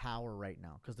in power right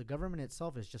now. Because the government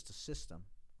itself is just a system,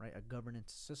 right? A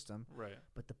governance system. Right.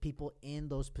 But the people in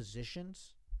those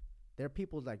positions, they're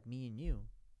people like me and you.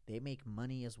 They make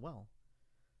money as well.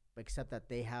 But except that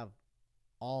they have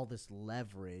all this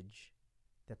leverage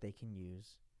that they can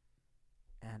use.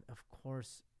 And, of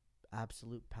course,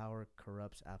 absolute power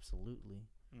corrupts absolutely.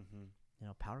 Mm-hmm. You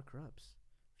know, power corrupts.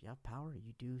 If you have power,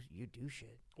 you do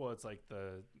shit. Well, it's like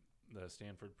the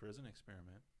Stanford prison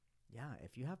experiment. Yeah,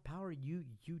 if you have power, you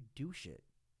do shit.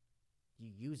 You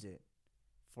use it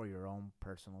for your own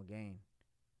personal gain.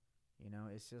 You know,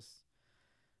 that's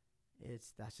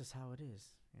just how it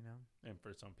is, you know? And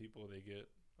for some people, they get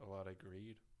a lot of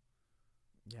greed.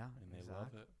 Yeah, and they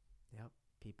love it. Yep,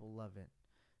 people love it.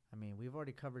 I mean, we've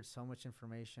already covered so much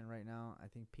information right now. I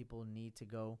think people need to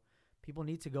go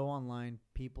online.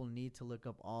 People need to look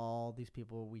up all these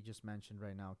people we just mentioned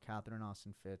right now. Catherine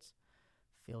Austin Fitts,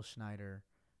 Phil Schneider,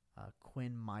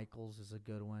 Quinn Michaels is a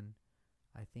good one.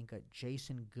 I think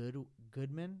Jason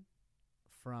Goodman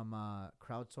from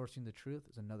Crowdsourcing the Truth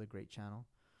is another great channel.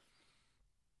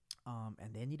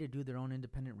 And they need to do their own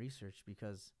independent research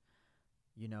because,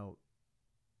 you know,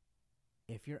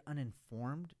 if you're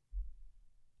uninformed,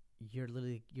 you're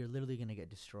literally going to get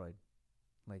destroyed.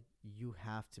 Like, you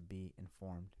have to be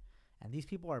informed. And these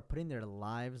people are putting their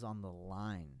lives on the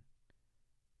line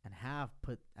and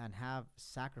have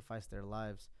sacrificed their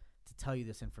lives to tell you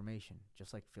this information,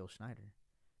 just like Phil Schneider.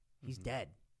 He's dead.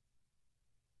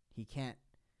 He can't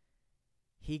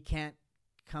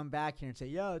come back here and say,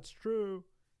 yeah, it's true.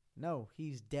 No,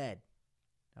 he's dead.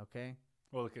 Okay?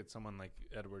 Well, look at someone like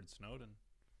Edward Snowden.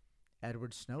 Or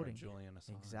Julian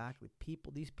Assange. Exactly.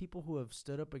 These people who have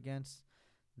stood up against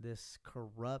this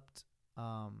corrupt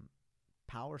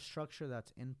power structure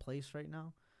that's in place right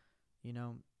now, you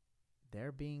know,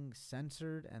 they're being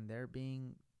censored and they're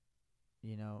being,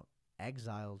 you know,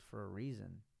 exiled for a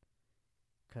reason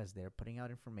because they're putting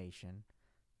out information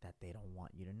that they don't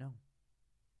want you to know.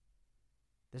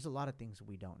 There's a lot of things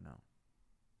we don't know.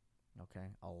 Okay?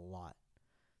 A lot.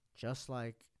 Just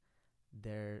like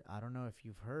I don't know if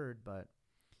you've heard, but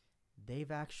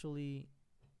they've actually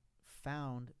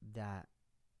found that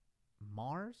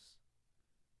Mars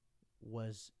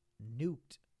was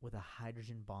nuked with a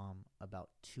hydrogen bomb about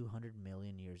 200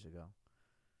 million years ago.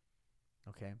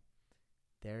 Okay?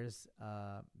 There's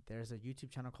a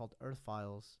YouTube channel called Earth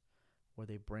Files where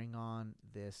they bring on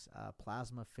this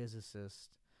plasma physicist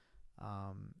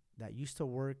that used to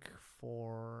work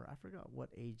for, I forgot what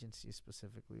agency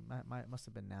specifically. Must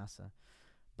have been NASA.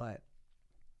 But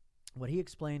what he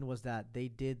explained was that they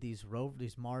did these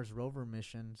Mars rover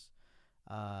missions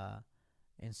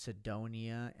in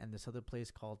Sidonia and this other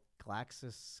place called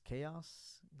Glaxus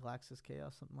Chaos,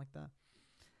 something like that.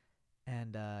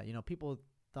 And, people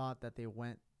thought that they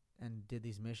went and did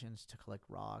these missions to collect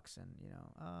rocks and,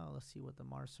 let's see what the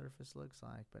Mars surface looks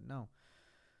like. But no,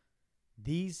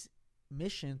 these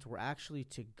missions were actually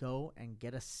to go and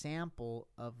get a sample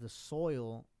of the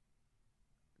soil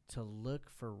to look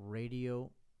for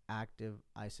radioactive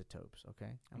isotopes,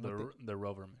 okay? And the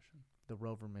rover mission. The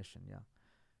rover mission, yeah.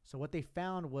 So what they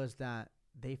found was that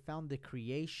they found that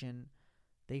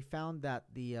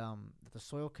the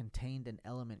soil contained an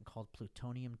element called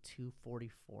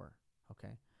plutonium-244,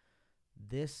 okay?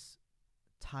 This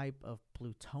type of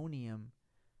plutonium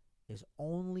is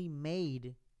only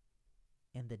made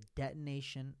in the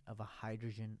detonation of a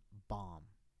hydrogen bomb,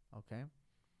 okay?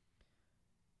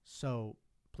 So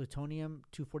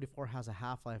plutonium-244 has a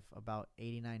half-life about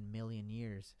 89 million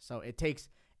years. So it takes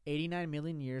 89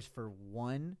 million years for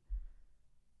one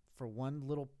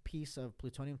little piece of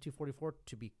plutonium-244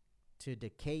 to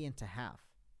decay into half,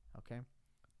 okay?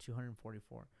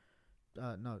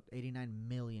 89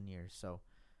 million years.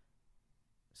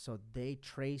 So they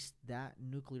traced that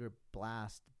nuclear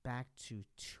blast back to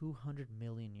 200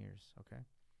 million years, okay?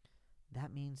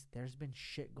 That means there's been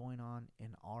shit going on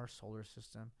in our solar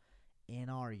system, in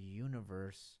our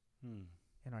universe,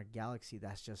 in our galaxy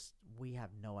that's just we have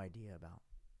no idea about.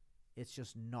 It's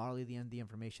just gnarly the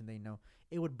information they know.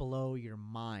 It would blow your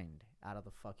mind out of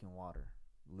the fucking water,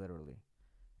 literally.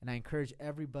 And I encourage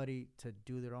everybody to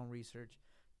do their own research.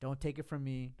 Don't take it from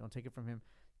me. Don't take it from him.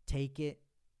 Take it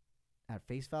at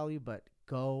face value, but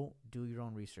go do your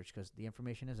own research because the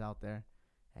information is out there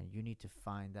and you need to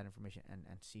find that information and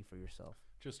see for yourself.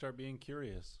 Just start being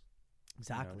curious.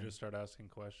 Exactly. Just start asking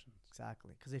questions.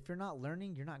 Exactly. Because if you're not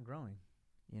learning, you're not growing.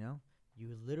 You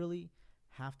literally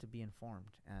have to be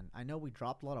informed. And I know we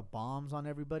dropped a lot of bombs on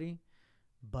everybody,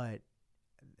 but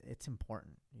it's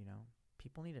important.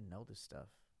 People need to know this stuff.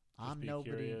 Just be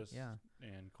curious,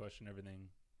 and question everything,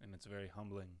 and it's very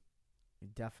humbling.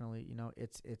 Definitely,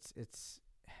 it's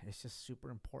just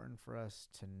super important for us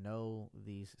to know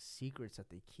these secrets that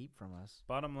they keep from us.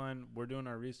 Bottom line, we're doing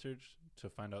our research to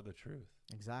find out the truth.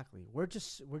 Exactly. We're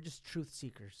just truth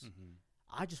seekers. Mm-hmm.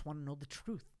 I just want to know the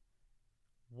truth.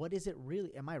 What is it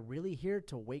really? Am I really here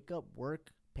to wake up,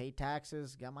 work, pay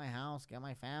taxes, get my house, get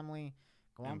my family,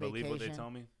 go on vacation, believe what they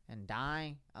tell me, and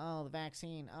die? Oh, the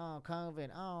vaccine. Oh, COVID.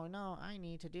 Oh no, I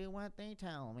need to do what they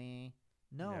tell me.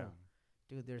 No. Yeah.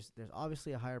 Dude, there's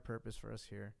obviously a higher purpose for us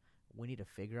here. We need to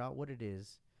figure out what it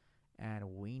is, and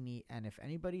if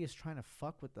anybody is trying to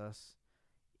fuck with us,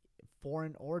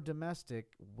 foreign or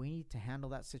domestic, we need to handle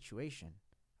that situation,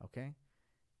 okay?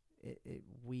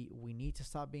 We need to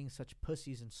stop being such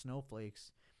pussies and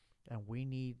snowflakes, and we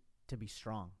need to be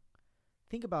strong.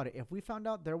 Think about it. If we found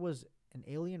out there was an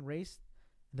alien race,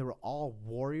 they were all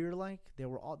warrior-like,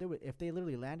 if they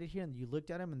literally landed here and you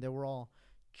looked at them and they were all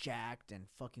jacked and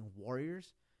fucking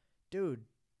warriors, dude,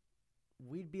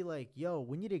 we'd be like, yo,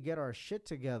 we need to get our shit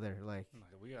together. Like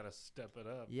we gotta step it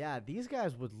up. Yeah, these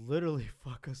guys would literally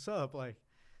fuck us up. Like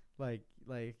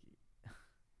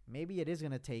maybe it is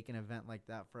gonna take an event like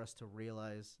that for us to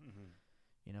realize,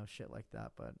 shit like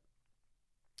that. But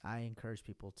I encourage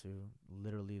people to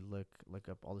literally look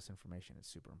up all this information. It's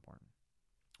super important.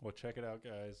 Well, check it out,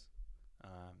 guys.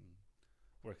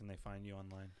 Where can they find you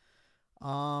online?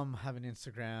 Have an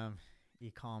Instagram,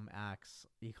 ecom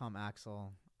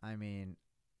Axel. I mean,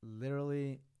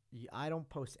 literally, I don't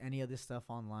post any of this stuff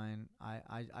online.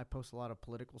 I post a lot of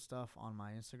political stuff on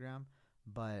my Instagram,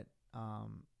 but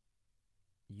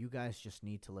you guys just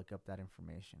need to look up that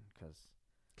information because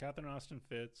Catherine Austin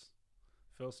Fitz,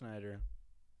 Phil Snyder,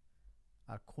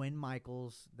 Quinn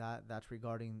Michaels. That's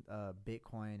regarding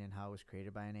Bitcoin and how it was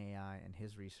created by an AI and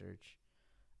his research.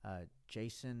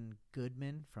 Jason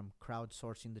Goodman from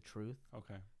Crowdsourcing the Truth.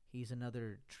 Okay, he's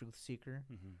another truth seeker.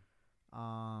 Mm-hmm.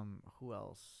 Who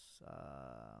else?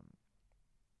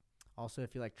 Also,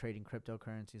 if you like trading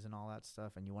cryptocurrencies and all that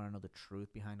stuff, and you want to know the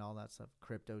truth behind all that stuff,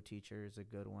 Crypto Teacher is a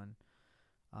good one.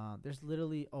 There's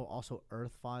literally also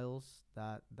Earth Files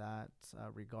that's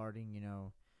regarding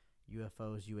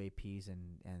UFOs, UAPs,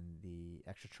 and the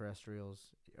extraterrestrials.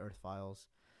 Earth Files.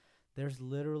 There's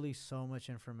literally so much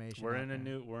information. We're in a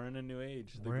new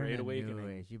age. The Great Awakening. New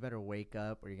age. You better wake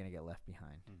up, or you're gonna get left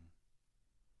behind.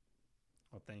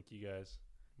 Well, thank you guys.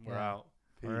 We're out.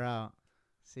 Peace. We're out.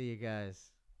 See you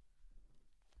guys.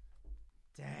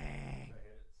 Dang.